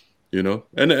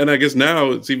 And I guess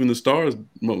now it's even the stars.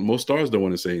 Most stars don't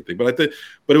want to say anything. But it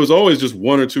was always just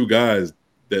one or two guys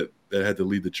that had to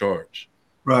lead the charge.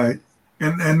 Right,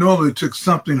 and normally it took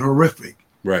something horrific.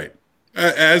 Right,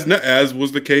 as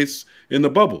was the case in the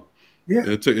bubble. Yeah,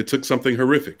 it took something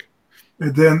horrific.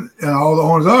 And then all the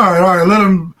owners, all right, let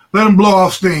them blow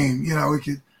off steam. We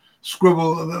could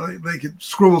scribble. They could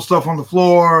scribble stuff on the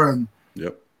floor and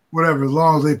whatever, as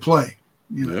long as they play.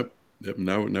 Yep.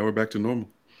 Now we're back to normal.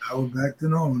 Now we're back to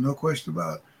normal, no question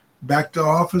about it. Back to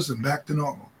office and back to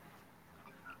normal.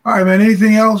 All right, man.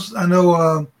 Anything else? I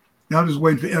know. I'm just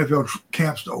waiting for NFL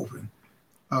camps to open.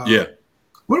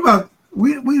 What about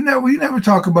we never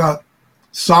talk about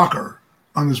soccer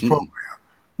on this program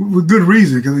with good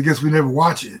reason, because I guess we never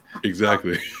watch it.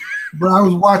 Exactly. But I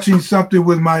was watching something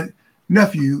with my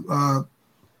nephew,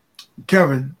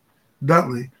 Kevin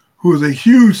Dudley, who is a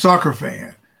huge soccer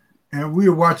fan, and we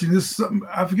were watching this.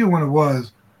 I forget when it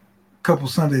was, a couple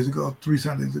Sundays ago, 3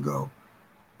 Sundays ago,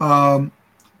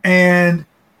 and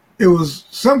it was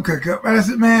some cookup. And I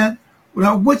said, man,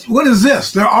 now what is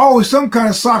this? There's always some kind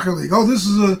of soccer league. Oh, this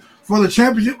is for the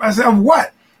championship. I said, of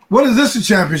what? What is this a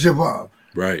championship of?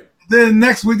 Right. Then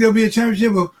next week there'll be a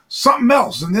championship of something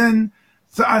else. And then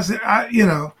so I said,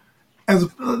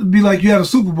 it'd be like you had a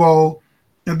Super Bowl,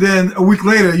 and then a week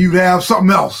later you'd have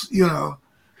something else,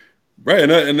 Right,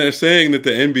 and they're saying that the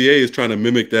NBA is trying to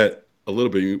mimic that a little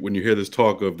bit. When you hear this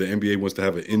talk of the NBA wants to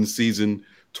have an in-season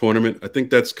tournament, I think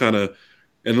that's kind of,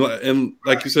 and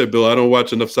like you said, Bill, I don't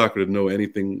watch enough soccer to know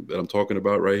anything that I'm talking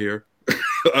about right here.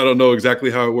 I don't know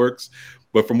exactly how it works,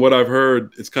 but from what I've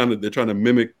heard, it's kind of, they're trying to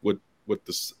mimic what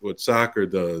soccer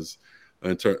does,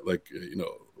 in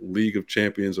League of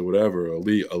Champions or whatever, a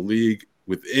league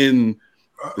within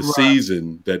the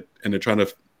season that, and they're trying to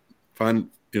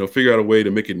figure out a way to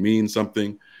make it mean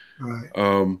something. Right.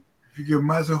 If you give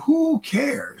them, so who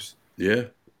cares? Yeah.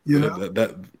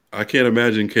 That I can't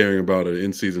imagine caring about an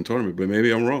in-season tournament, but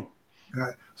maybe I'm wrong.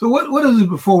 Right. So what is it,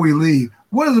 before we leave?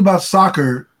 What is it about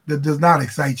soccer that does not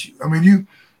excite you? I mean,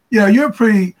 you're a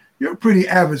pretty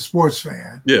avid sports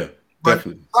fan. Yeah, but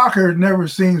definitely. Soccer never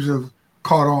seems to have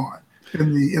caught on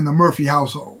in the Murphy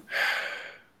household.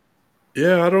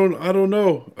 Yeah, I don't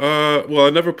know. Well, I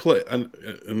never played, and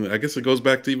I guess it goes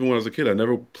back to even when I was a kid. I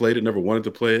never played it, never wanted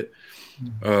to play it.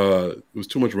 It was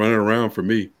too much running around for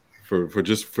me, for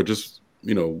just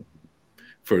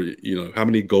how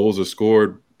many goals are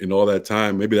scored in all that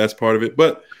time. Maybe that's part of it.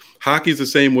 But hockey's the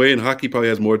same way, and hockey probably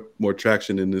has more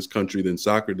traction in this country than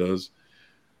soccer does.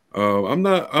 I'm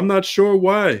not sure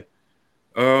why.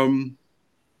 I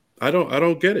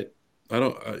don't get it. I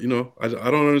don't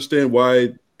understand why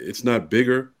it's not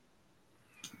bigger.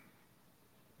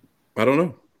 I don't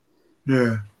know.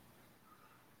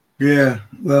 Yeah.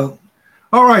 Well,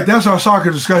 all right. That's our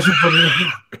soccer discussion for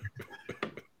the.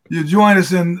 You join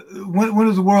us in when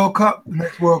is the World Cup? The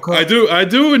next World Cup. I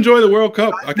do enjoy the World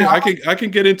Cup. I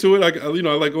can get into it. I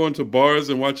like going to bars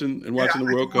and watching the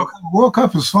World Cup. The World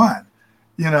Cup is fun,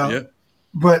 Yeah.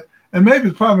 But maybe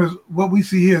the problem is what we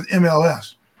see here is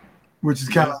MLS, which is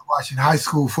kind of like watching high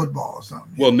school football or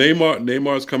something. Well,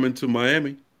 Neymar's coming to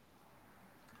Miami.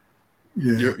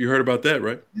 Yeah. You heard about that,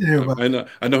 right? Yeah.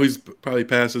 I know he's probably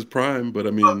past his prime, but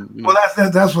I mean. Well,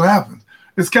 that's what happens.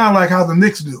 It's kind of like how the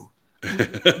Knicks do.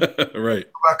 Right.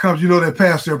 Comes, they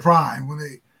pass their prime when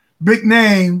they big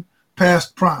name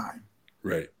past prime.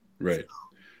 Right.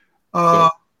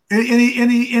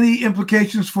 Any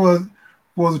implications for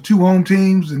the two home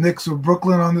teams, the Knicks of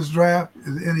Brooklyn, on this draft?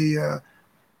 Is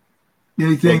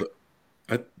anything?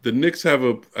 Well, the Knicks have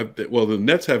the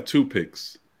Nets have 2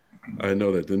 picks. I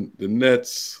know that the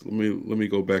Nets. Let me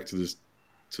go back to this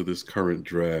current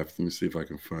draft. Let me see if I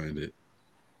can find it.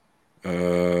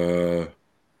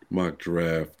 Mock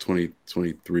draft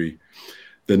 2023.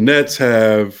 The Nets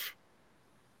have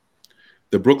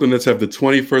The Brooklyn Nets have the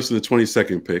 21st and the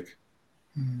 22nd pick.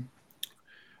 Mm-hmm.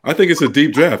 I think it's a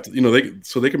deep draft.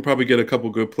 They can probably get a couple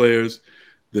good players.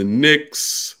 The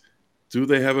Knicks, do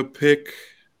they have a pick?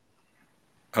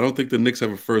 I don't think the Knicks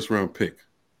have a first-round pick.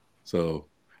 So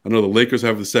I know the Lakers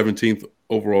have the 17th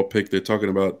overall pick. They're talking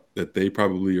about that they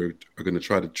probably are going to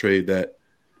try to trade that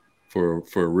for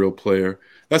a real player.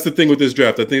 That's the thing with this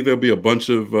draft. I think there'll be a bunch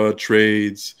of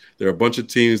trades. There are a bunch of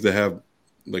teams that have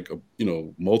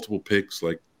multiple picks.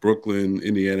 Like Brooklyn,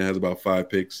 Indiana has about 5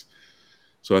 picks.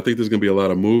 So I think there's going to be a lot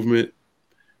of movement.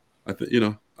 I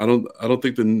don't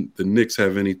think the Knicks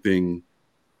have anything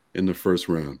in the first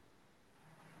round.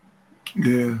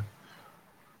 Yeah.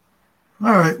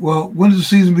 All right. Well, when does the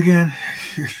season begin?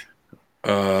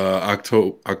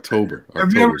 October.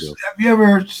 Have you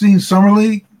ever seen Summer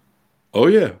League? Oh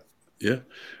yeah.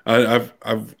 I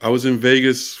was in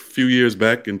Vegas a few years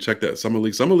back and checked out Summer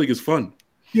League. Summer League is fun.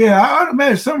 Yeah, I'd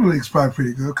imagine Summer League's probably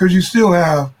pretty good because you still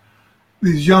have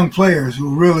these young players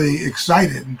who are really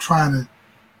excited and trying to,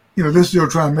 they're still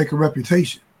trying to make a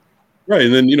reputation. Right,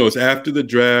 and then it's after the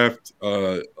draft.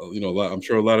 I'm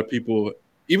sure a lot of people,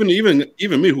 even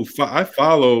me, I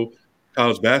follow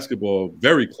college basketball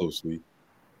very closely.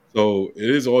 So it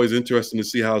is always interesting to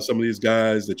see how some of these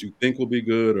guys that you think will be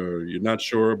good or you're not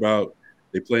sure about,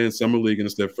 they play in Summer League and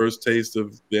it's their first taste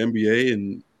of the NBA,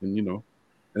 and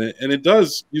it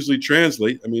does usually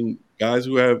translate. I mean, guys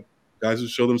who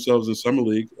show themselves in Summer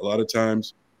League, a lot of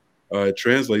times it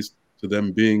translates to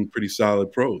them being pretty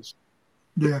solid pros.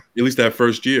 Yeah, at least that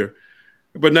first year.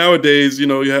 But nowadays, you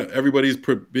have everybody's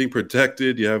being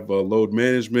protected. You have load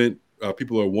management.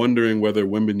 People are wondering whether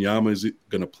Wembanyama is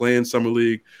going to play in Summer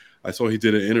League. I saw he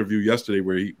did an interview yesterday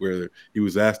where he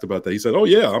was asked about that. He said, "Oh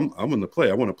yeah, I'm going to play.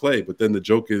 I want to play." But then the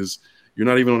joke is, you're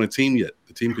not even on a team yet.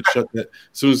 The team could shut that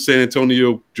as soon as San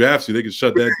Antonio drafts you. They could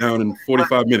shut that down in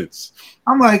 45 minutes.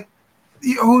 I'm like,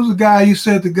 who's the guy? You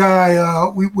said the guy.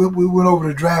 We went over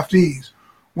the draftees.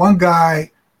 One guy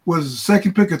was the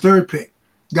second pick or third pick.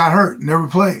 Got hurt, never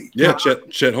played. Yeah, Chet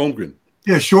Holmgren.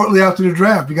 Yeah, shortly after the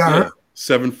draft, he got hurt.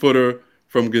 7-footer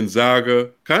from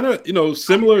Gonzaga, kind of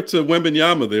similar to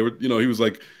Wembanyama. They were, he was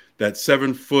like that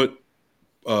 7-foot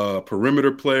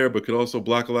perimeter player, but could also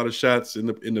block a lot of shots in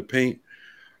the paint.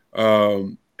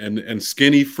 And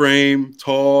skinny frame,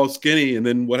 tall, skinny. And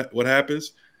then what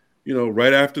happens?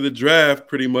 Right after the draft,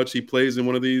 pretty much he plays in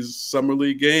one of these Summer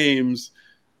League games,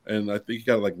 and I think he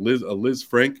got like a Liz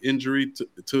Frank injury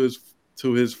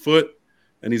to his foot,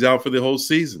 and he's out for the whole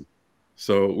season.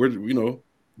 So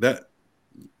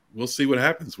we'll see what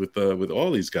happens with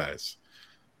all these guys.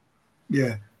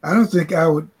 Yeah, I don't think I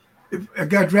would. If I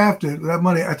got drafted with that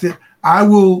money, I think I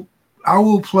will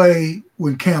play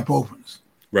when camp opens.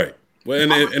 Right. Well,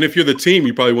 and if you're the team,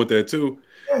 you probably want that too.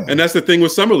 Yeah. And that's the thing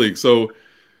with Summer League. So,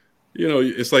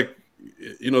 it's like,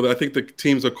 I think the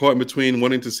teams are caught in between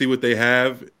wanting to see what they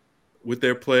have with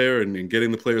their player and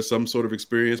getting the player some sort of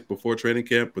experience before training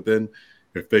camp. But then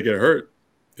if they get hurt,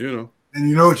 And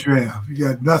you know what you have. You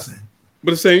got nothing.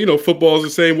 But it's saying, football is the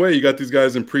same way. You got these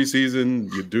guys in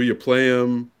preseason. You play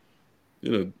them,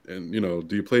 and,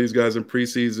 do you play these guys in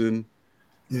preseason?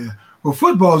 Yeah. Well,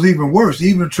 football is even worse,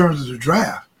 even in terms of the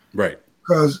draft. Right.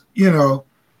 Because, you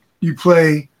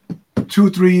play 2 or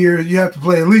 3 years. You have to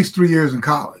play at least 3 years in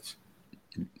college.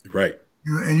 Right.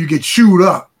 And you get chewed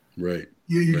up. Right.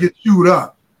 You get chewed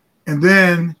up. And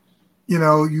then,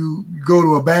 you go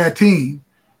to a bad team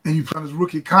and you play this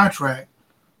rookie contract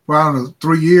for, I don't know,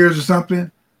 3 years or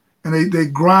something. And they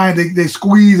grind, they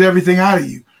squeeze everything out of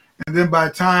you. And then by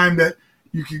the time that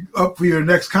you can up for your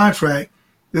next contract,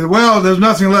 there's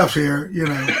nothing left here,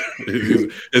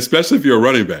 Especially if you're a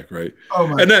running back, right? Oh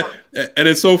my God. And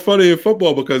it's so funny in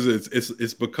football because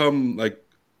it's become like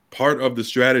part of the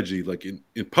strategy, like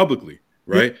in publicly,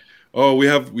 right? Yeah. Oh,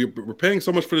 we're paying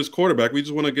so much for this quarterback. We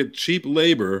just want to get cheap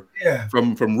labor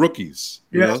from rookies.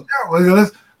 Yeah,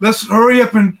 let's hurry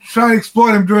up and try to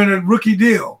exploit him during a rookie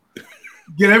deal.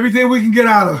 Get everything we can get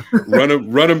out of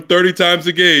him. run him 30 times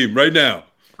a game right now.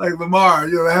 Like Lamar,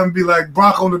 have him be like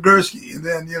Bronco Nagurski, and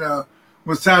then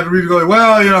when it's time to read, go,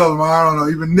 Lamar, I don't know,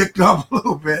 you've been nicked up a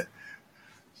little bit.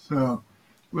 So,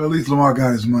 well, at least Lamar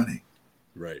got his money.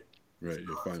 Right. Yeah,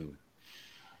 finally.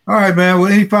 All right, man.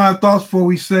 Well, any final thoughts before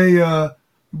we say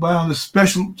goodbye on the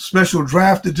special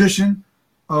draft edition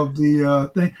of the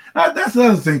thing? That's the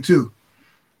other thing too.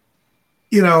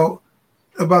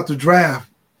 About the draft,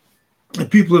 and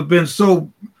people have been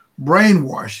so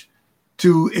brainwashed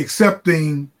to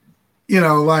accepting,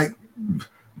 no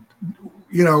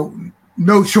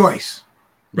choice,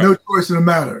 right. No choice in the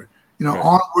matter. Right.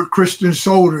 Onward Christian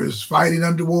soldiers fighting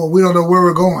under war. We don't know where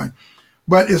we're going.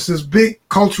 but it's this big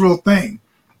cultural thing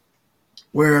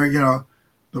where,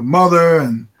 the mother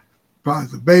and probably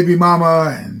the baby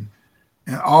mama and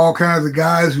all kinds of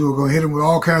guys who are going to hit him with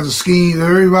all kinds of schemes.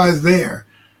 Everybody's there,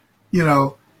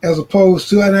 as opposed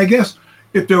to, and I guess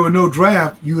if there were no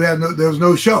draft, there was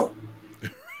no show.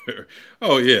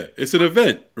 Oh yeah, it's an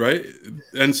event, right?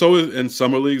 And so and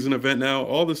summer league's an event now.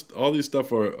 All these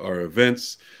stuff are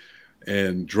events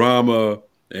and drama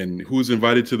and who's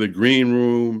invited to the green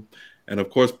room. And of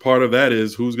course, part of that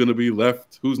is who's going to be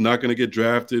left, who's not going to get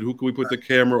drafted, who can we put the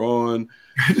camera on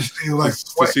to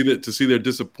see their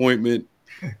disappointment.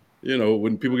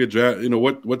 When people get drafted,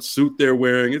 what suit they're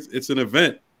wearing. It's an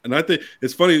event, and I think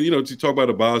it's funny. To talk about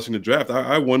abolishing the draft.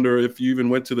 I wonder if you even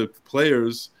went to the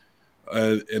players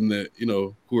and the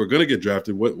who are going to get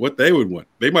drafted, what they would want.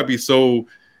 They might be so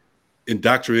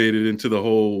indoctrinated into the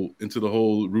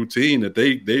whole routine that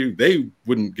they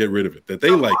wouldn't get rid of it, that they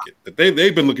like it, that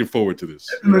they've been looking forward to this.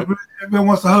 Everyone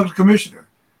wants to hug the commissioner,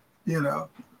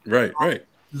 Right.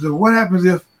 So what happens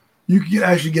if you can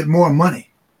actually get more money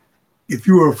if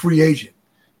you were a free agent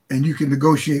and you can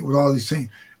negotiate with all these teams?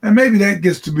 And maybe that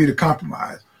gets to be the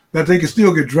compromise, that they can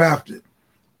still get drafted,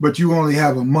 but you only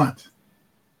have a month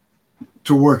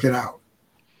to work it out.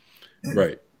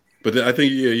 Right. But I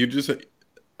think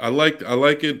I like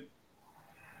it,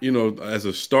 as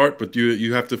a start, but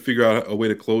you have to figure out a way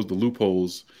to close the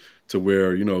loopholes to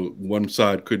where, one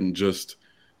side couldn't just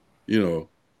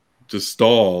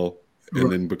stall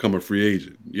and then become a free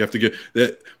agent. You have to get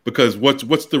that, because what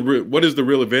is the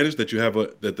real advantage that you have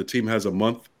that the team has a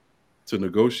month to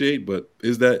negotiate? But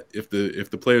is that if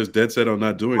the player's dead set on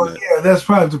not doing that? Yeah, that's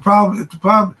probably the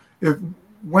problem. If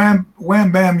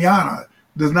Wembanyama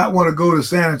does not want to go to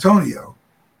San Antonio,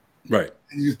 right?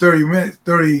 He's 30 minutes,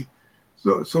 30.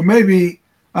 So maybe,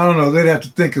 I don't know, they'd have to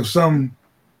think of something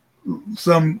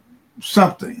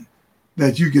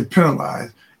that you get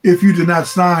penalized if you did not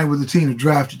sign with the team that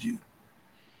drafted you.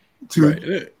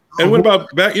 Right. And what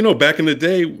about back in the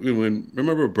day when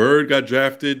remember Bird got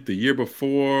drafted the year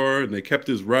before and they kept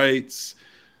his rights?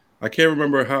 I can't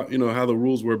remember how the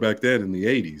rules were back then in the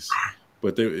 80s,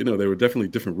 but they were definitely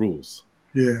different rules.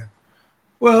 Yeah.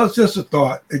 Well, it's just a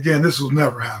thought. Again, this will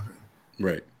never happen.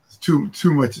 Right. It's too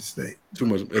much at stake. Too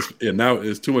much. Now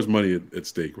it's too much money at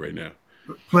stake right now.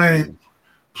 Planting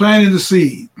the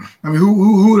seed. I mean,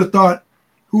 who would have thought?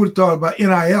 Who would have thought about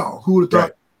NIL? Who would have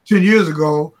thought 10 years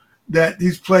ago that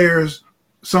these players,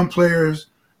 some players,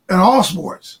 in all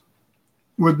sports,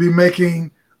 would be making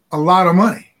a lot of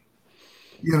money,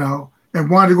 and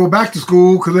wanted to go back to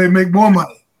school because they make more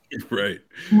money. Right.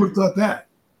 Who would have thought that?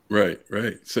 Right.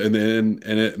 So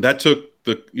that took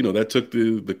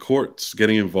the courts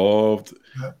getting involved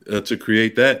to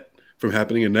create that from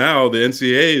happening, and now the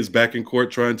NCAA is back in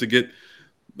court trying to get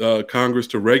Congress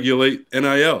to regulate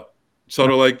NIL.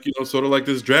 Sort of like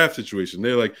this draft situation.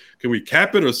 They're like, can we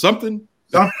cap it or something?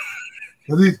 They're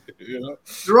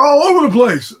all over the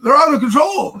place. They're out of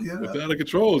control. They're out of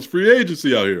control. It's free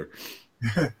agency out here.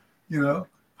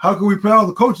 How can we pay all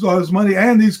the coaches all this money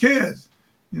and these kids?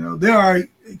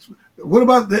 What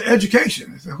about the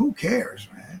education? It's like, who cares,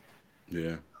 man?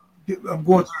 Yeah. I'm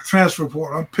going to the transfer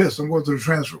portal. I'm pissed. I'm going to the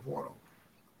transfer portal.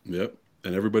 Yep.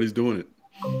 And everybody's doing it.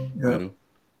 Yeah.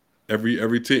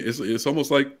 Every team. It's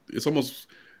almost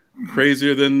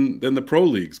crazier than the pro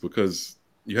leagues because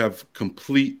you have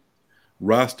complete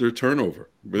roster turnover.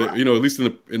 But at least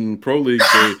in pro leagues,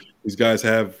 these guys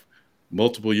have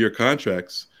multiple year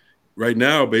contracts. Right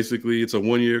now, basically, it's a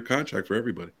 1-year contract for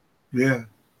everybody. Yeah.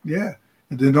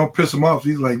 And then don't piss them off.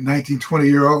 These like 19,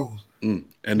 20-year-olds.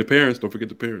 And the parents. Don't forget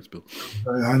the parents, Bill.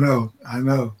 I know.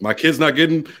 My kid's not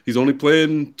getting. He's only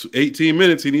playing 18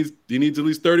 minutes. He needs at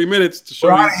least 30 minutes to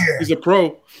show he's a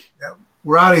pro. Yeah,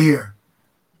 we're out of here.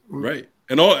 Right.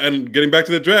 And getting back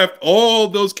to the draft, all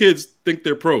those kids think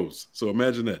they're pros. So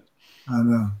imagine that. I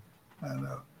know.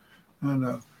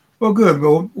 Well, good.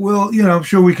 Well, I'm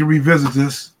sure we can revisit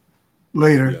this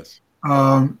later. Yes.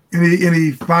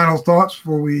 Any final thoughts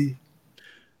before we?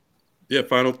 Yeah,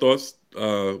 final thoughts.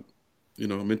 I'm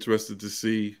interested to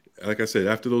see. Like I said,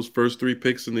 after those first 3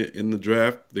 picks in the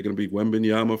draft, they're going to be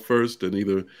Wembanyama first, and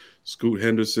either Scoot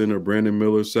Henderson or Brandon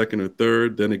Miller second or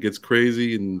third. Then it gets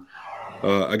crazy, and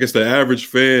I guess the average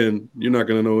fan, you're not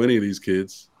going to know any of these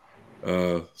kids.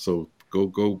 So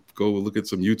go look at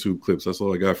some YouTube clips. That's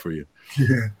all I got for you.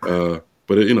 Yeah.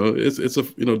 But it's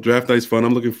a draft night's fun.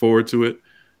 I'm looking forward to it.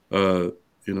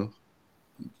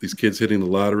 These kids hitting the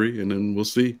lottery, and then we'll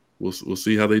see. We'll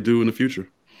see how they do in the future.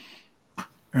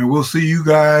 And we'll see you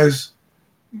guys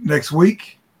next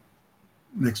week,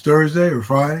 next Thursday or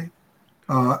Friday.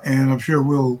 And I'm sure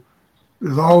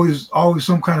there's always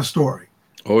some kind of story.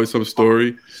 Always some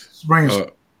story. Spring.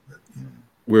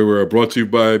 We're brought to you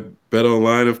by Bet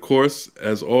Online, of course.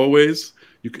 As always,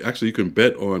 you can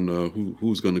bet on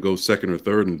who's going to go second or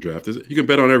third in the draft. You can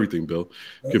bet on everything, Bill.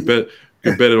 You can bet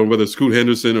it on whether Scoot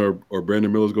Henderson or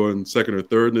Brandon Miller's going second or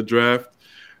third in the draft.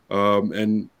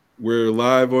 And we're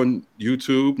live on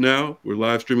YouTube now. We're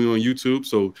live streaming on YouTube,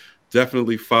 so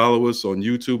definitely follow us on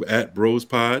YouTube at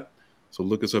BrosPod. So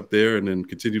look us up there, and then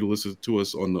continue to listen to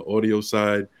us on the audio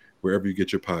side wherever you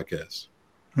get your podcasts.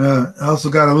 I also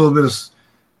got a little bit of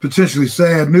potentially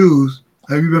sad news.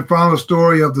 Have you been following the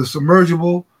story of the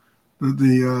submersible,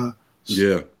 that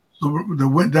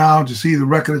went down to see the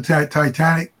wreck of the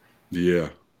Titanic? Yeah.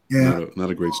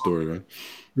 Not a great story, right?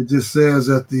 It just says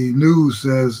that the news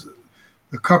says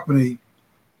the company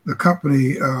that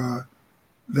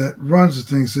runs the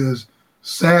thing says,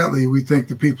 sadly, we think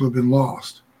the people have been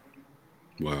lost.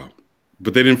 Wow.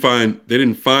 But they didn't find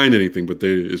anything, but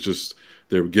they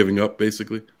were giving up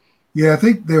basically. I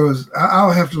think there was,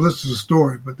 I'll have to listen to the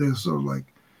story, but there's sort of like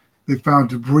they found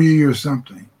debris or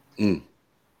something. But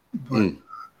and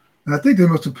I think they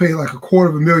must have paid like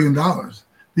 $250,000.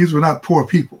 These were not poor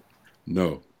people.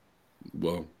 No.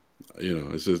 Well,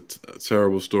 it's a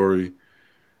terrible story.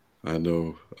 I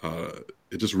know.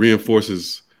 It just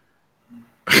reinforces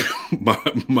my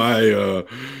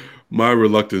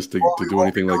reluctance to do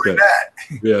anything like that.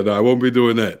 Yeah, no, I won't be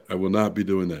doing that. I will not be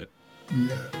doing that.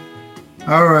 Yeah.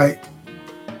 All right.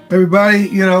 Everybody,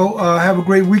 have a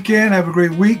great weekend. Have a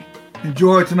great week.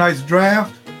 Enjoy tonight's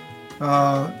draft.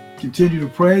 Continue to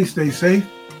pray. Stay safe.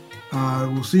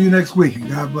 We'll see you next week, and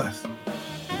God bless.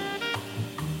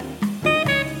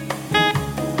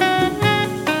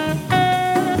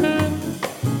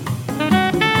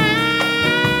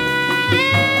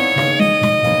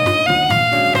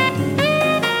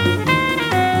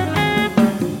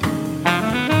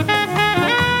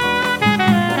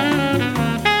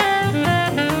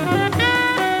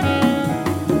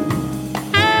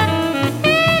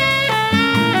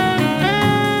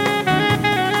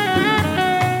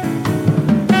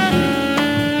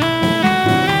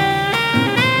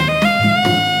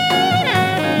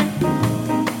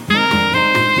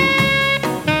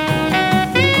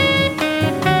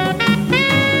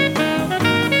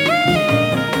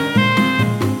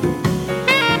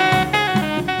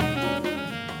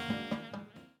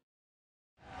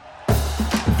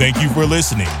 Thank you for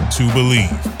listening to Believe.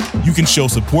 You can show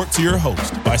support to your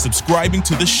host by subscribing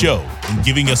to the show and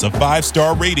giving us a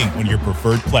 5-star rating on your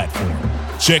preferred platform.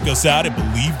 Check us out at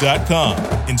Believe.com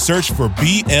and search for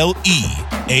BLEAV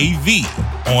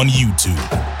on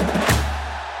YouTube.